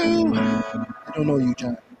know you. I don't know you,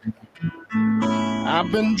 John.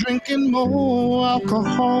 I've been drinking more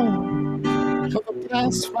alcohol for the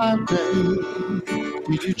past 5 days.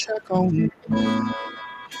 Did you check on me?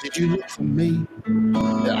 Did you look for me?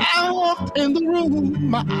 I walked in the room,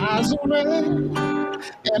 my eyes are red,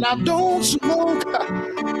 and I don't smoke.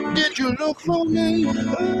 Did you look for me? Did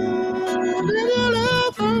you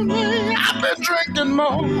look for me? I've been drinking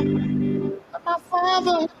more than my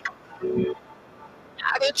father.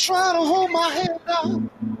 I been trying to hold my head down.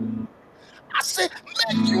 I said,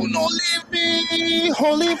 make you no leave me,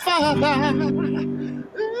 Holy Father.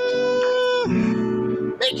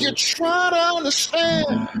 Make you try to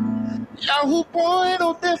understand. Yahoo boy,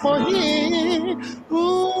 don't there for him.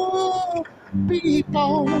 Ooh,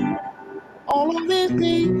 people, all of these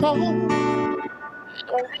people, they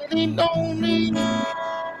don't really know me.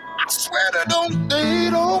 I swear they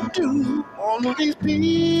don't do. All of these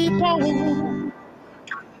people.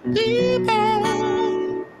 People,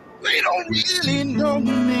 they don't really know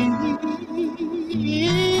me.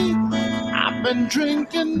 I've been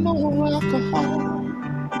drinking more alcohol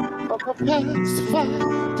for the past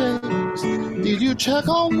 5 days. Did you check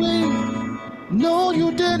on me? No,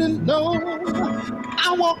 you didn't know.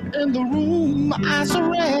 I walked in the room, my eyes are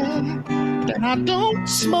red, and I don't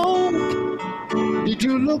smoke. Did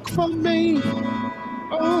you look for me?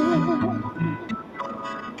 Oh,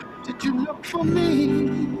 did you look for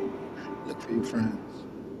me? Look for your friends.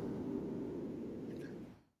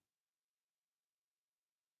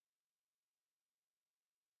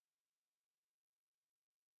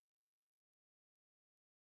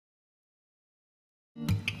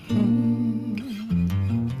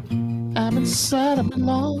 I've been sad, I've been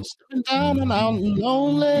lost, I've been down and out and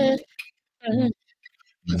lonely. Hey,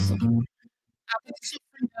 listen, I've been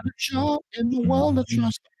suffering at a job in the world that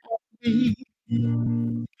tries to help me.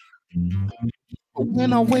 But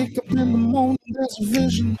when I wake up in the morning, there's a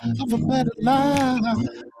vision of a better life.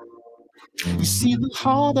 You see, the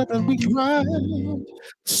harder that we grind, the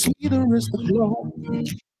sweeter is the glow.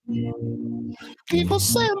 People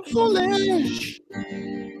say I'm foolish,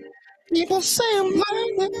 people say I'm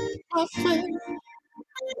blinded by faith.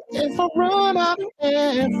 If I run out of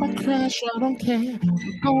air, if I crash, I don't care.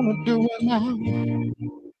 I'm gonna do it now.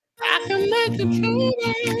 I can make it through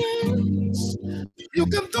this. You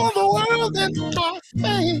can throw the world into my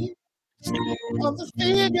face. But the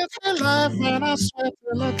fear gets in life, and I swear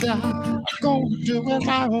till I die, I'm gonna do it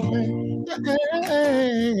my way. I'm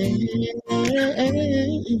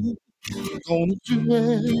gonna do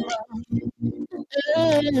it.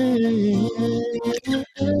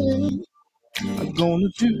 I'm gonna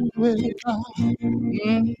do it.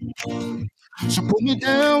 So put me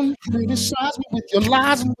down, criticize me with your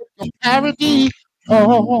lies and with your parody.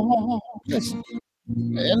 Oh, yes.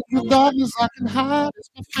 And the darkness I can hide, it's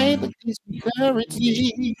my faith that gives me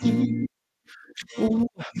clarity. Ooh,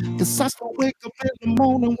 'cause I still wake up in the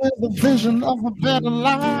morning with a vision of a better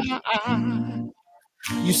life.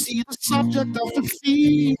 You see, the subject of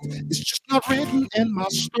defeat is just not written in my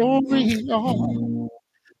story. Oh,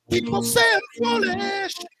 people say I'm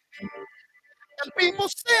foolish, and people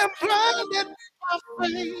say I'm blinded by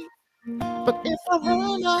faith. But if I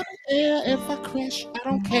run out of air, if I crash, I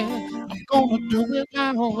don't care. I'm gonna do it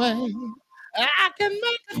my way. I can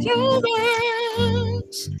make it through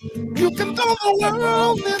this. You can throw the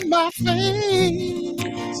world in my face.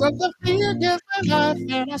 So the fear gets my life,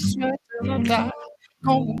 and I swear till I die,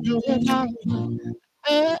 I'm gonna do it my way.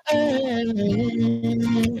 Hey, hey,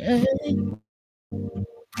 hey.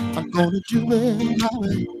 I'm gonna do it my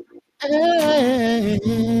way. Hey,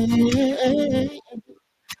 hey,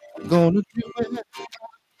 I'm gonna do it.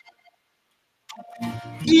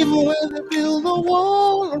 Even when they build a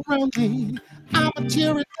wall around me, I'ma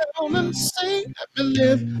tear it down and say, let me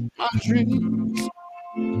live my dreams.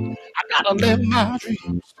 I Gotta live my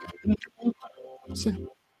dreams.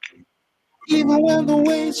 Even when the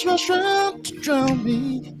waves rush out to drown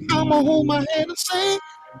me, I'ma hold my head and say,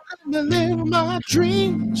 let me live my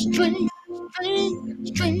dreams, dreams,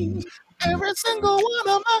 dreams, dreams. Every single one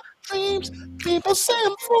of my dreams. People say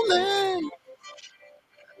I'm fooling,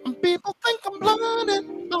 and people think I'm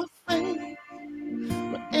blinded by fame.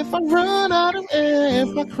 But if I run out of air,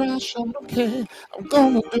 if I crash, I don't care. I'm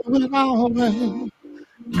gonna do it all right.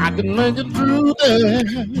 I can make it through there.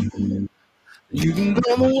 You can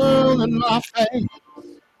go the world in my face.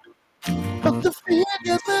 But the fear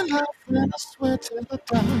gets me life and I swear till I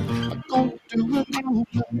die, I'm gonna do it all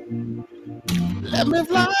right. Let me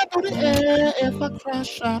fly through the air. If I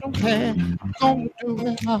crash, I don't care. I'm gonna do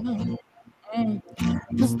it all right.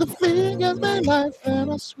 Cause the fear gets me life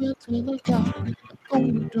and I swear till I die, I'm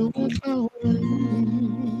gonna do it all right.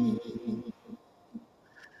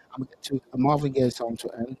 I'm gonna get to a Marvin Gaye song to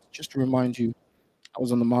end. Just to remind you, I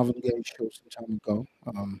was on the Marvin Gaye show some time ago.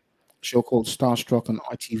 A show called Starstruck on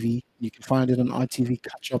ITV. You can find it on ITV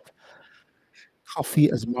Catch Up. Coffee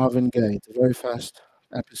as Marvin Gaye. It's the very first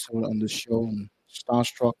episode on the show on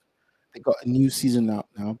Starstruck. They got a new season out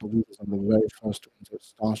now, but we was on the very first one. So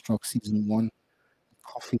Starstruck season 1.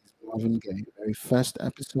 Coffee as Marvin Gaye. Very first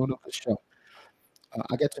episode of the show.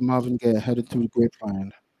 I get to Marvin Gaye headed through the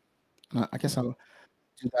grapevine. I guess I'll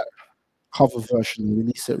do that cover version and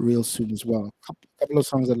release it real soon as well. Couple of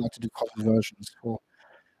songs I'd like to do cover versions for,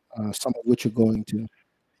 some of which are going to,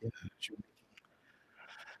 yeah,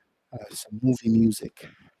 some movie music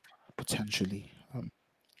potentially.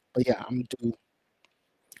 But yeah, I'm doing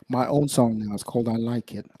my own song now. It's called "I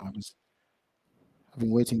Like It." I've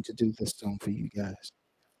been waiting to do this song for you guys.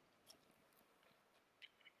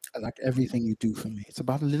 I like everything you do for me. It's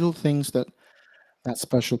about the little things that that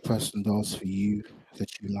special person does for you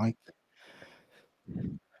that you like. I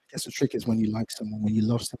guess the trick is when you like someone, when you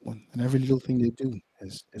love someone, and every little thing they do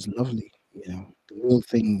is lovely. You know, the little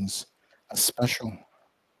things are special.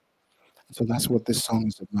 So that's what this song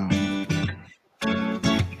is about.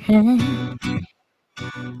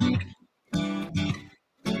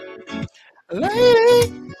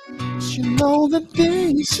 Lady, you know that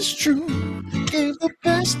this is true. Gave the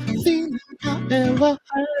best feeling I ever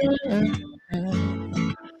had.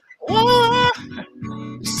 Oh,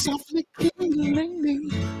 softly killing me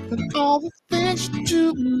with all the things you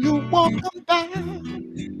do. You walk them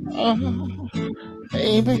down. Oh,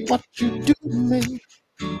 baby, what you do to me,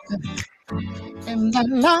 and I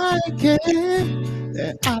like it.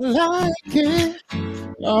 Yeah, I like it.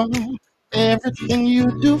 Oh, everything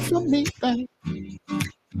you do for me, babe.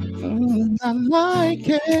 I like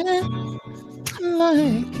it. I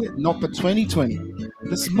like it. Not for 2020.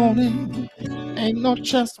 This morning ain't no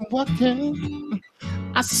chance I'm walking.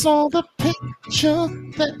 I saw the picture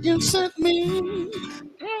that you sent me.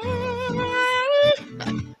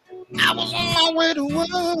 I was on my way to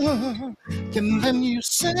work, and then you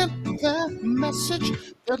sent that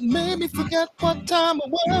message that made me forget what time it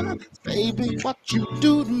was. Baby, what you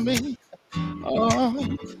do to me.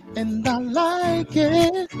 Oh, and I like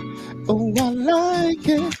it. Oh, I like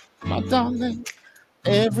it, my darling.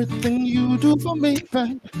 Everything you do for me,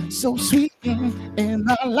 babe, so sweet, and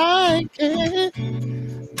I like it.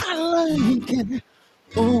 I like it.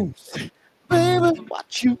 Oh, baby,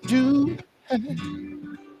 what you do, baby,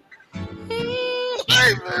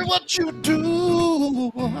 what you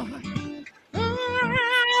do,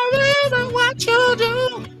 baby, what you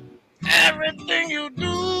do. Everything you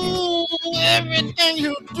do, everything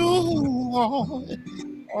you do,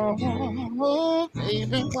 oh,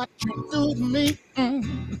 baby, what you do to me.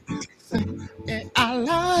 And I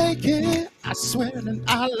like it, I swear that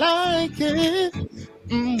I like it.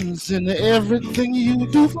 And everything you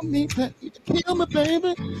do for me, you kill me,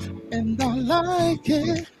 baby. And I like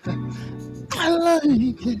it, I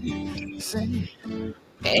like it. Say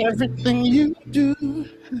everything you do,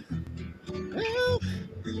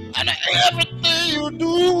 and everything you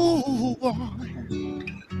do.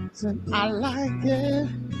 Say I like it.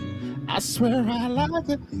 I swear I like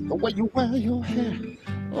it, the way you wear your hair.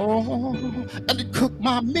 Oh, and you cook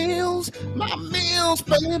my meals,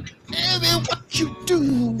 baby. Baby, what you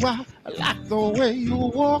do, I like the way you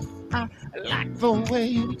walk. I like the way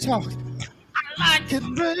you talk. I like it,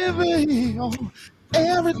 baby. Oh,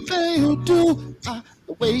 everything you do,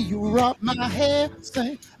 the way you rub my hair,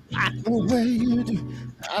 say, like the way you do.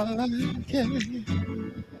 I like it.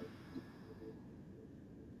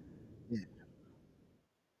 Yeah,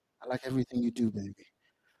 I like everything you do, baby.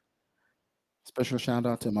 Special shout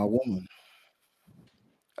out to my woman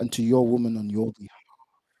and to your woman on your behalf.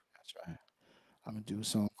 That's right. I'm gonna do a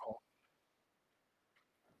song called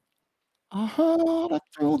I heard it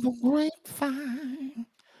through the grapevine.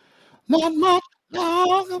 Not much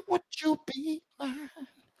longer would you be mine.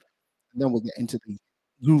 And then we'll get into the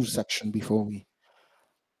groove section before we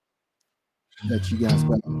let you guys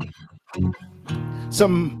go.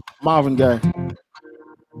 Some Marvin Gaye,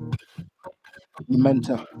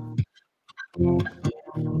 Memento.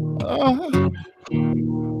 And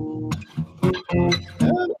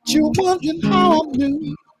you wondering how I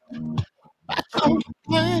knew I thought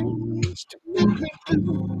plans to make me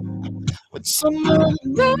do with someone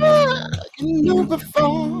that you knew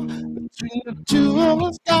before. Between the two of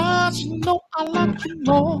us, guys, you know I like you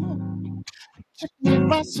more. Took me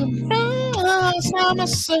by surprise, I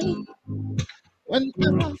must say. When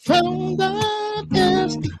I found out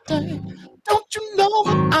yesterday, don't you know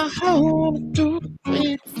that I heard it through the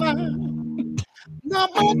grapevine? Not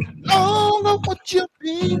much longer would you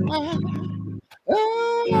be mine.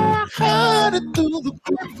 Oh, I heard it through the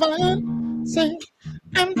grapevine, say,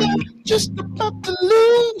 and I'm just about to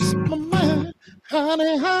lose my mind,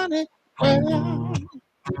 honey, honey. Well,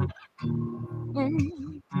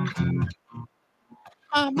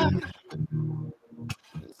 my mind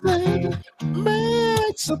said,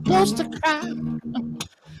 man, supposed to cry.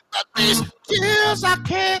 But these tears I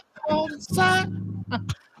can't hold inside.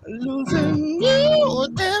 Losing you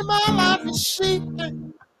in my life is she.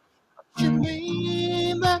 You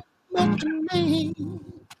mean that much to me.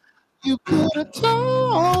 You could have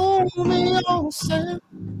told me also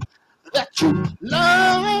that you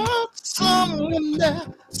loved someone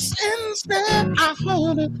else. Instead, I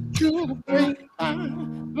heard it through the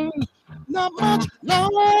grapevine. Not much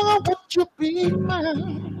longer would you be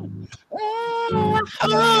mine. Oh, I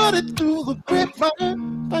heard it through the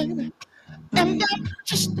grapevine, baby. And I'm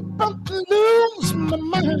just about to lose my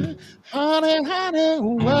mind. Honey, honey,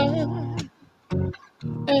 well,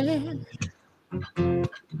 eh,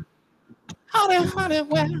 honey, honey,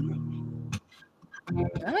 well,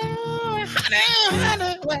 oh, honey,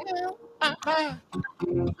 honey, well,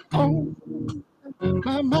 oh,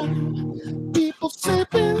 my mind. People say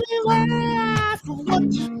believe I for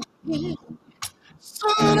what you hear. So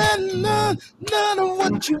that none of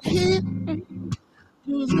what you hear.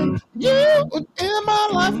 Losing you in my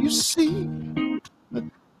life, you see.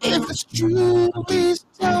 If it's true, please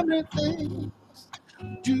tell me things.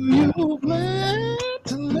 Do you plan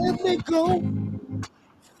to let me go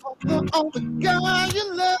for the other guy you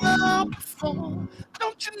loved before?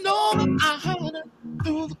 Don't you know that I heard it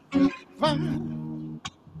through the grapevine?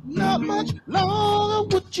 Not much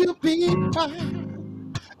longer would you be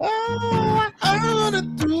mine. Oh, I heard it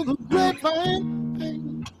through the grapevine,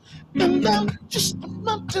 baby. And I'm just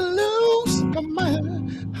about to lose my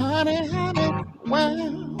mind. Honey, honey,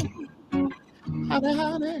 well, honey,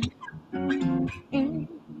 honey.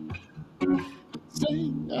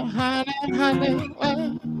 Say, honey, honey,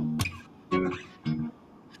 well,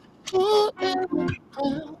 forever,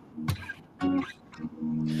 well,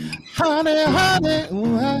 honey, honey,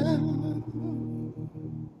 well.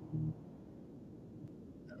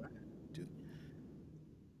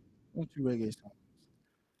 One, two reggae songs.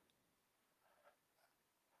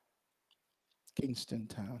 Kingston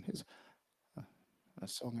Town. Here's a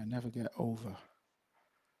song I never get over.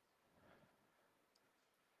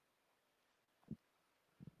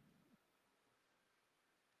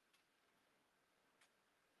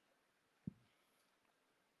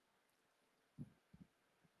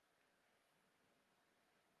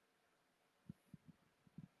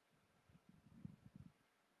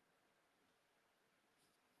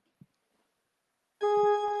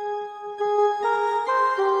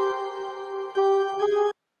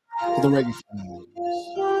 For the reggae fans.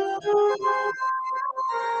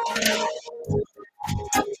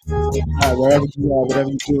 All right, wherever you are, whatever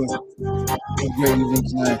you're doing, have a great evening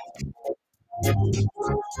tonight.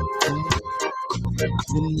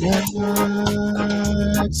 The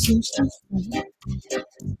night seems to fade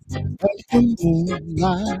like the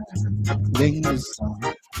moonlight lingers on.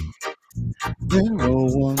 There are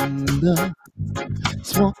wonders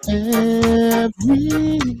for everyone.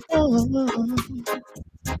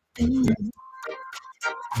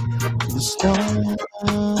 The stars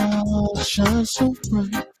shine so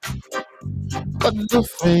bright, but the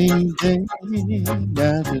fading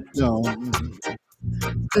at the dawn.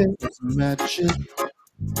 There's magic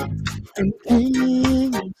in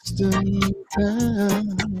Kingston Town.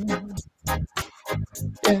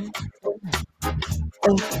 Yeah,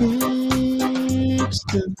 oh,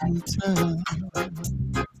 Kingston Town,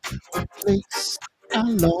 a place I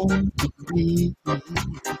long to be.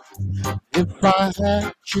 If I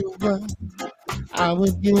had you, I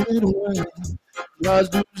would give it away.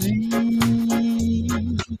 Lost to see.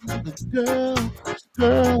 The girls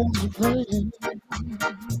are playing.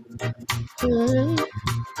 Hey,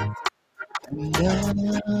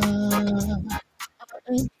 and I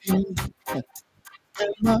ain't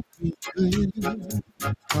and my people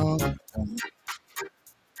come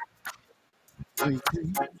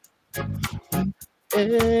waiting.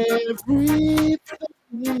 Everything.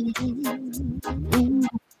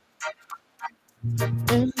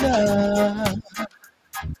 And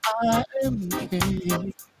I am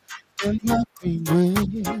king, and my queen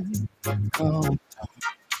will come.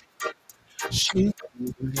 She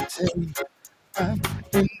will take I'm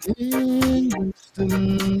in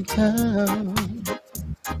Kingston town.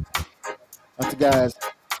 After guys,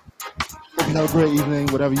 hope you have a great evening,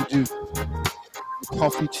 whatever you do.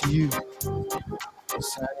 Coffee to you.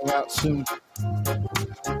 Signing out soon.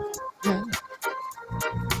 Yeah.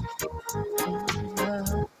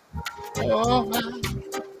 Oh my,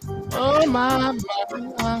 oh my,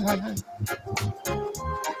 my.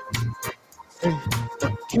 Hey,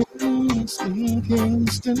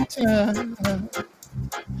 Kingston town.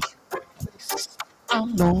 I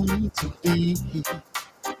long to be.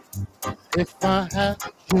 If I had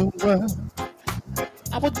your word,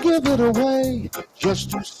 I would give it away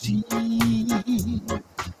just to see the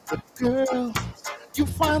girl. You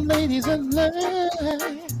find ladies in love.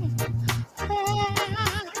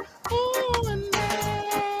 Oh, and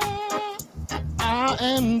I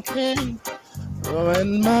am king, oh,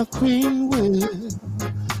 and my queen will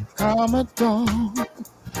come at dawn.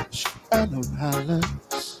 Shadow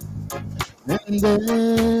palace and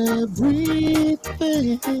everything.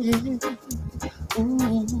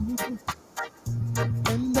 Ooh,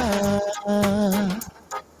 and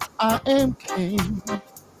I am king,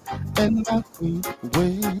 and my queen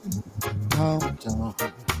will come down.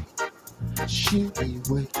 She'll be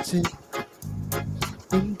waiting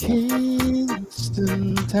in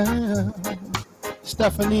Kingston town.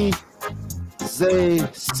 Stephanie Zay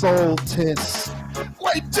Soltis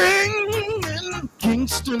waiting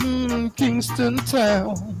in Kingston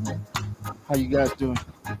town. How you guys doing?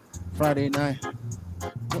 Friday night.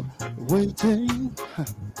 Waiting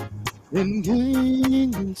in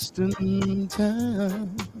Kingston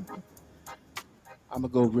town. I'ma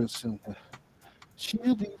go real soon.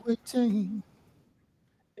 She'll be waiting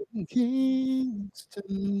in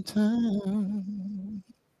Kingston town.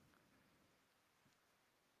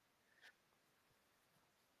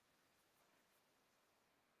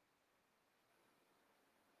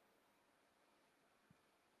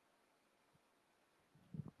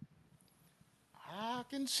 I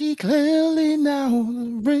can see clearly now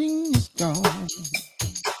the ring is gone.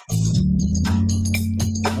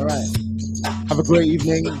 All right. Have a great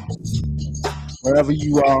evening wherever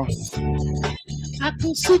you are. I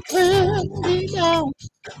can see clearly now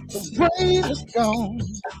the rain is gone.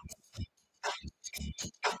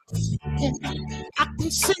 Yeah. I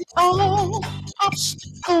can see all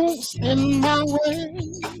obstacles in my way.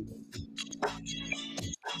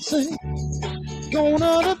 See, gonna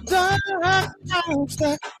the dark house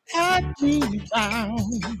that had me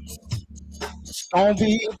bound. It's gonna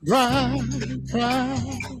be a bright,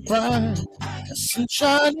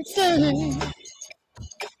 sunshiny day.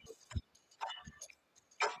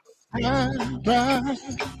 Bright,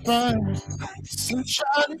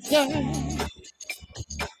 sunshiny day.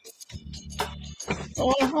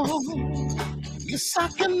 Oh, yes, I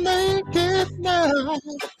can make it now.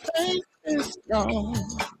 Faith is gone.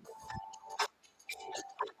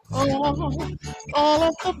 Oh, all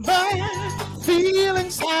of the bad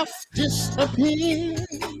feelings have disappeared.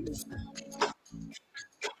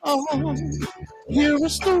 Oh, here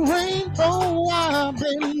is the rainbow I've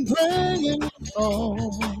been praying for.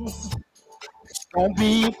 It's gonna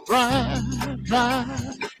be a bright,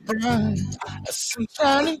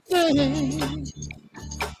 sunshiny day.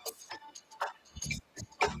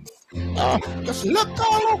 Just look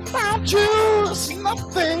all around you, it's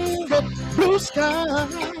nothing but blue sky.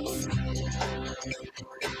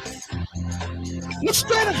 Look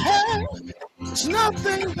straight ahead, it's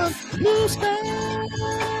nothing but blue sky.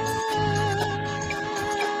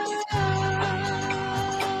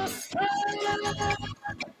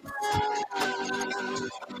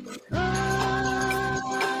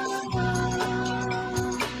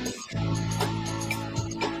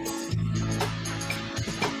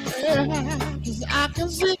 Yeah, 'cause I can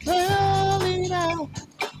see clearly now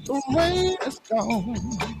the rain is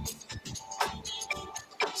gone.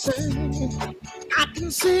 Say, I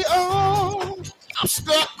can see all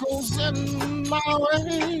obstacles in my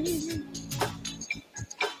way.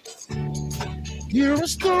 Here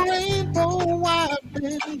is the rainbow I've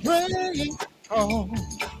been praying for.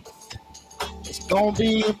 It's gonna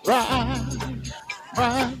be a bright,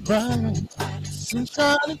 bright, bright,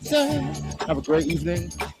 sunshiny day. Have a great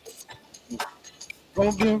evening.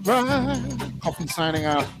 Gonna be a bright. Coffee signing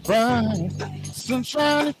out. Bright,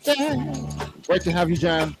 sunshiny day. Great to have you,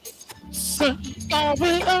 Jan. Gonna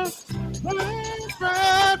be a bright,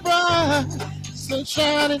 bright, bright,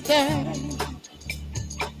 sunshiny day.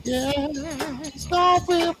 Yeah, it's gonna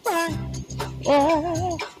be a bright,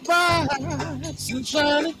 oh, bright,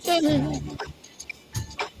 sunshiny day.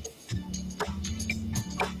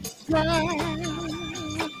 Bright,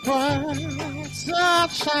 bright,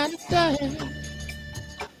 sunshiny day.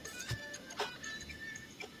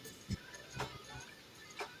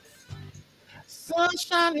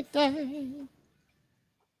 Sunshiny day.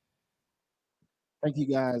 Thank you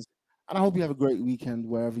guys. And I hope you have a great weekend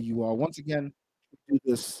wherever you are. Once again, we do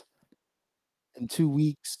this in 2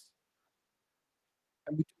 weeks.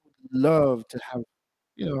 And we would love to have,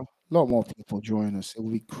 a lot more people join us. It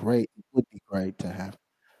would be great. It would be great to have a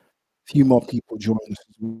few more people join us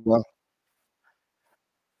as well.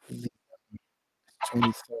 The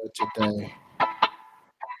 23rd today.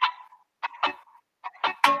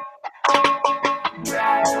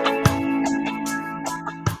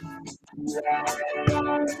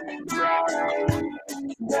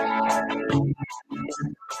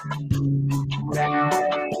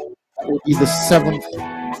 That will be the 7th.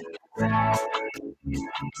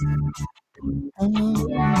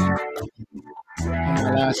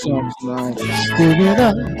 My last song tonight. Stick it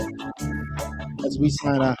up as we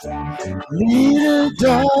sign out. Little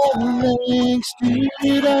darling, stick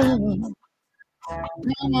it up.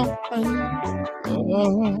 Come on,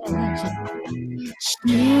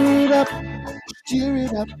 steer it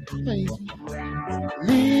up, baby.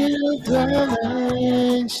 Little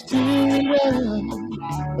darling, steer it up.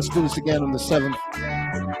 Let's do this again on the 7th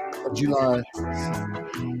of July.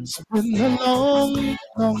 It's been a long,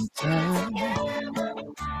 long time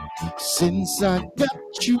since I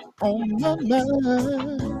got you on my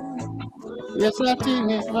mind. Yes, I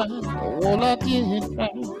did right. All I did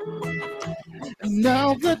right. And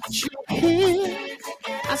now that you're here,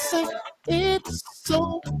 I say it's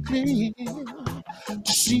so clear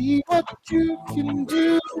to see what you can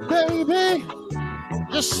do, baby.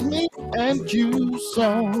 Just me and you,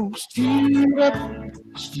 so steer it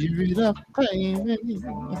up, baby.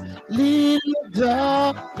 Little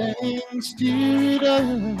darling, steer it up.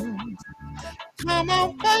 Come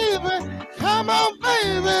on, baby,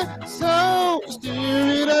 so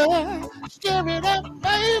steer it up,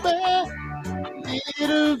 baby.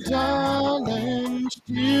 Little darling,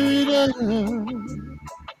 steer it up.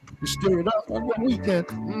 You steer it up on the weekend.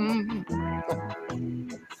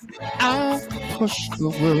 I'll push the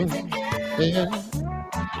world, yeah.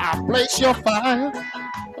 I'll place your fire,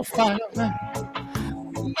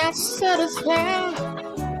 I'll satisfy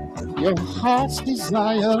your heart's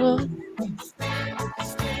desire.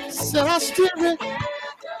 Said I'll steer it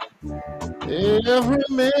every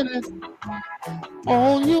minute.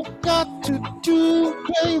 All you got to do,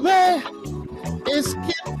 baby, is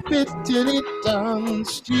keep it till it done.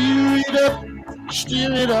 Steer it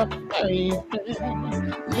up, baby.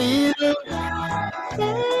 Little,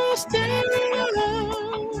 steer it up.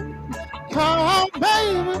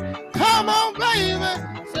 Come on, baby.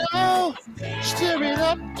 So steer it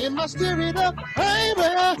up, it must steer it up, baby.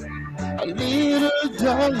 A little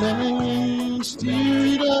darling, steer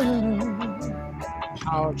it up.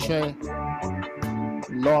 Power chair.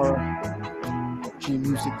 Laura, G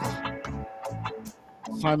Music,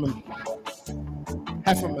 Simon,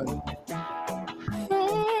 Hefferman.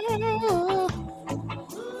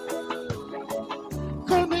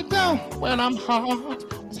 Cool me down when I'm hot.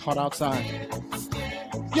 It's hot outside.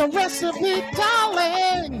 Your recipe,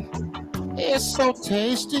 darling, is so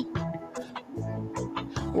tasty.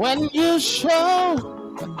 When you show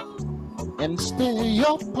and stir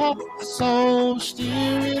your pot, so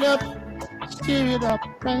steer it up,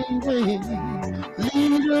 baby.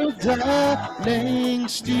 Little darling,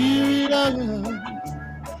 steer it up.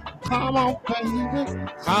 Come on,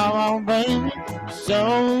 baby.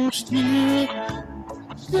 So steer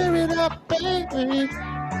it up, baby.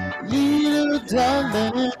 Little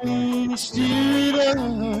darling, steer it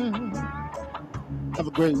up. Have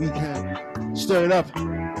a great weekend. Stir it up.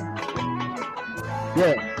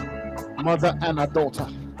 Yeah, mother and a daughter.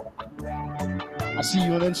 I see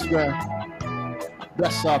you on Instagram.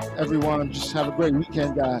 Bless up, everyone. Just have a great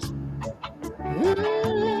weekend, guys.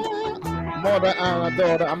 Mother and a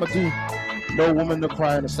daughter. I'm going to do No Woman to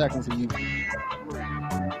Cry in a second for you.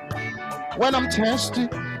 When I'm tested,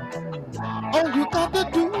 all you gotta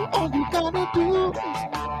do is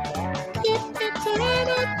keep it turning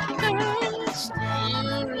down.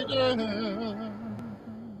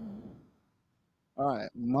 All right,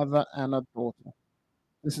 mother and a daughter.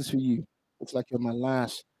 This is for you. Looks like you're my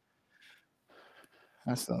last.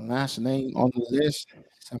 That's the last name on the list.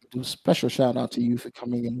 So I'm gonna do a special shout out to you for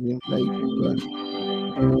coming in real late. But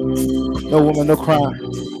no woman, no cry.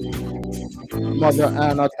 Mother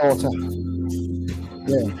and a daughter.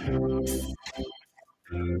 Yeah.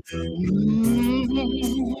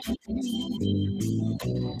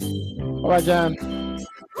 All right, Jan.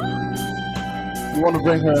 You want to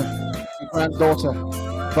bring her your granddaughter?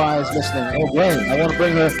 Vi is listening. Oh, great. I want to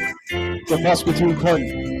bring her to pass between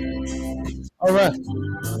Clinton. All right.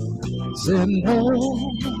 Say no,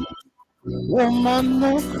 woman,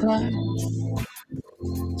 no cry.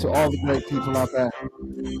 To all the great people out there.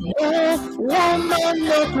 No, woman,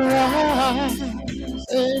 no cry.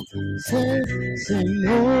 Say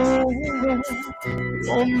no,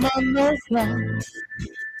 woman, no cry.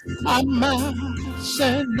 I might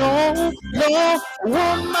say no, no,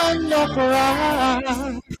 woman, no cry.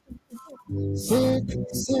 Say,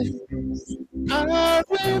 I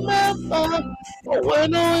remember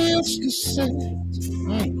when I used to say,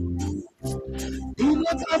 in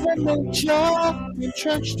the government job in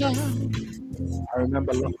church time. I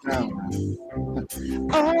remember lockdown.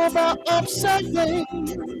 All about upside down,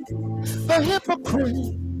 the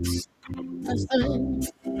hypocrites as they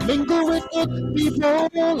mingle with the people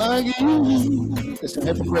like you. It's the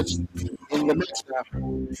hypocrites in the mix now.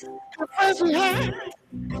 The friends we had,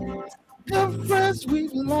 the friends we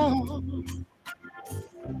lost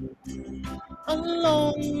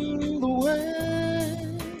along the way.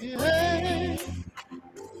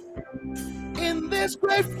 In this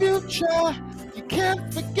great future, you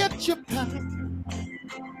can't forget your past.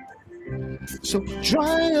 So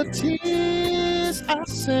dry your tears, I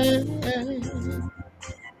say.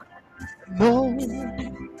 No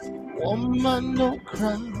woman, no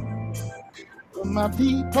cry. My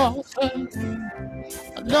people say,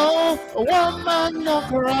 no woman, no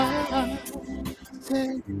cry.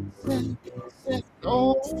 Say,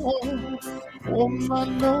 no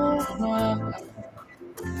woman, no cry.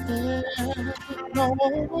 No,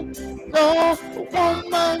 no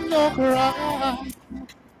woman, no cry.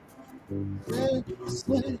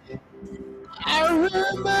 I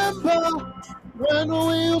remember when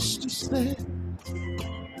we used to stay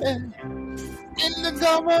in the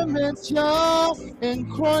government yard in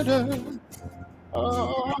Croydon.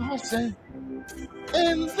 Oh, I say,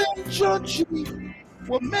 and then Georgie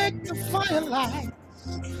would make the firelight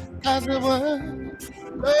as it were,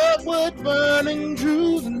 bloodwood burning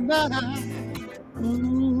through the night.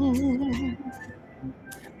 Ooh.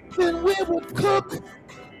 Then we would cook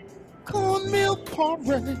cornmeal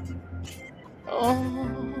porridge,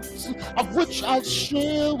 of which I'll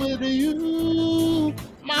share with you,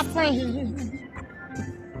 my friend.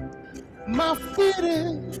 My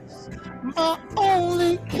feelings, my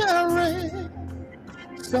only carry.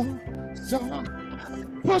 So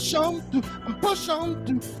push on through, push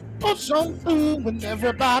on through, when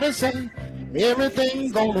everybody say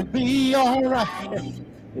everything's gonna be alright.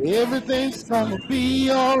 Everything's gonna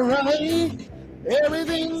be alright.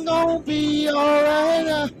 Everything's gonna be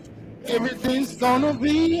alright. Everything's gonna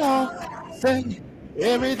be alright. Say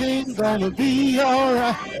everything's gonna be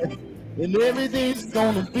alright. And everything's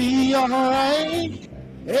gonna be alright.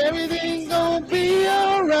 Everything's gonna be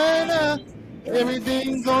alright.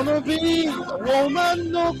 Everything's gonna be a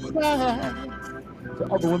woman, no cry. To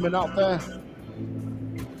other women out there,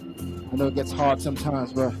 I know it gets hard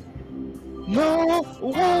sometimes, but no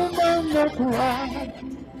woman, no cry.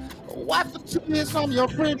 Wipe the tears from your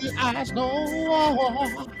pretty eyes, no.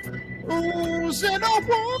 Ooh, say no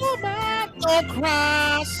woman, no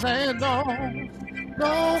cry. Say no,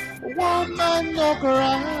 no woman, no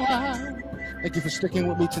cry. Thank you for sticking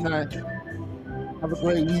with me tonight. Have a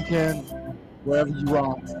great weekend, wherever you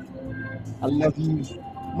are. I love you,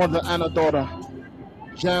 mother and a daughter.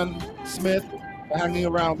 Jan Smith, for hanging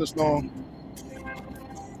around this long.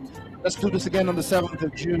 Let's do this again on the 7th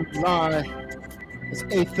of July. It's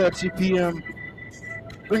 8:30 p.m.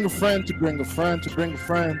 Bring a friend to bring a friend to bring a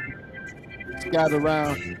friend. Let's gather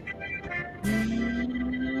around.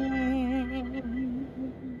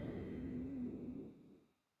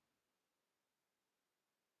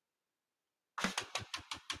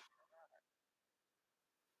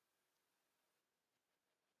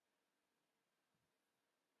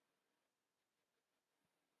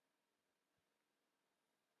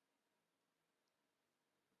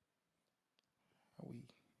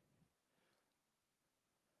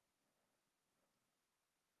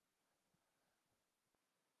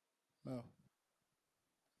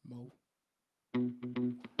 Mo.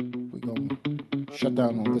 We go. shut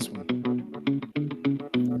down on this one.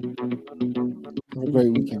 Have a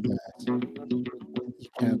great weekend, guys. You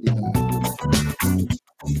can't be done.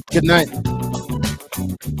 Good night.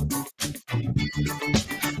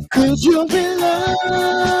 Could you be loved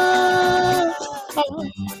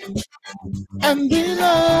and be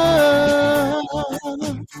loved?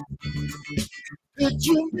 Could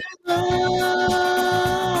you be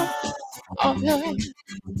loved? Oh yeah,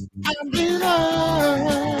 and be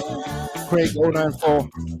loved. Craig 094,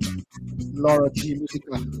 Laura G Music.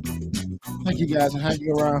 Thank you guys and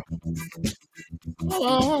hanging around.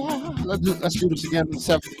 Let's do this again on the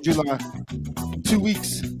 7th of July. 2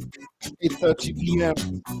 weeks, 8:30 p.m.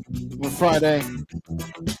 on Friday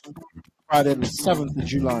the 7th of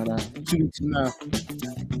July now. 2 weeks from now.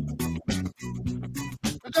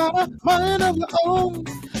 You got a mind of your own,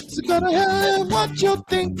 so gotta have what you're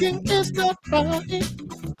thinking is not right.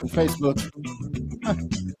 On Facebook.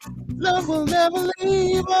 Love will never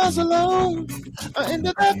leave us alone. In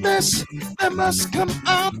the darkness, they must come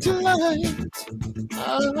out to light.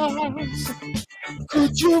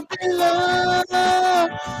 Could you be loved?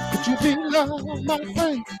 Could you be loved, my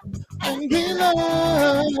friend? And be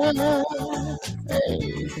loved.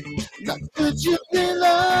 Hey. Now, could you be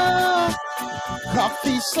loved?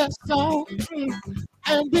 Coffee says so.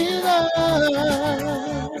 And be loved.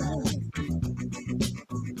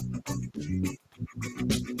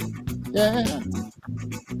 Yeah.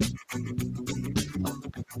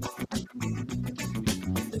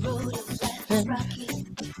 The road of life is rocky,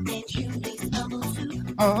 and you may stumble too.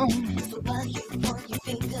 So while you want your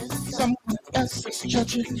fingers, someone else is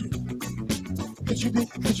judging. Could you be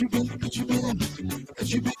that? Could you be that? Could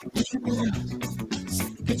you be that?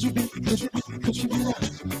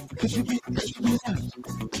 Could you be that?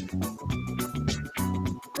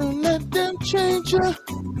 Don't let them change you.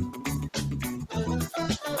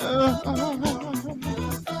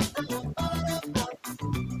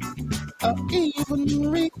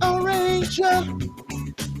 Even rearrange you.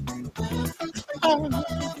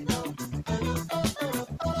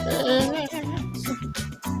 Yes.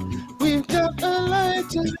 We've got a life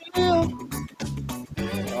to live.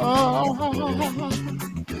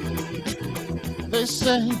 They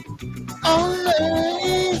say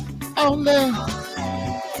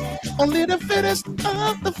only the fittest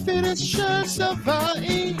of the fittest should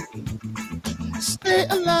survive. Stay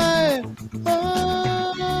alive.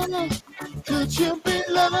 Could you be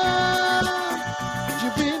loved? Could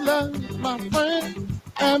you be loved, my friend?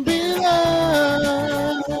 And be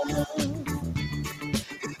loved.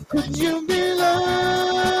 Could you be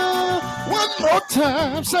loved? One more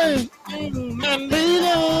time, say, and be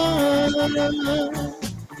loved.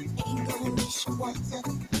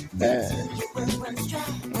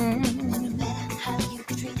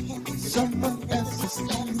 Someone else is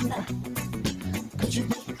standing up. Could you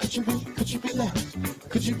be loved?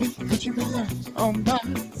 Could you be loved? Oh my.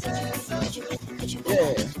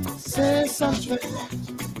 Yeah. Say something.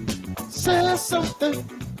 Say something.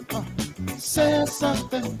 Say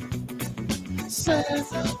something. Say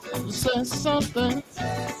something.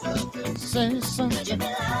 Say something.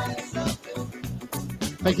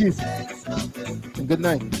 Thank you. And good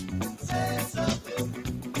night.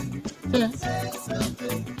 Yeah.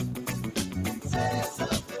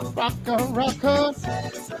 Rocker,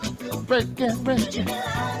 break it.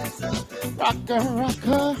 Rocker,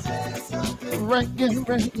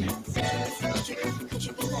 break it.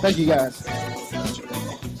 Thank you guys.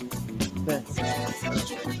 Thanks.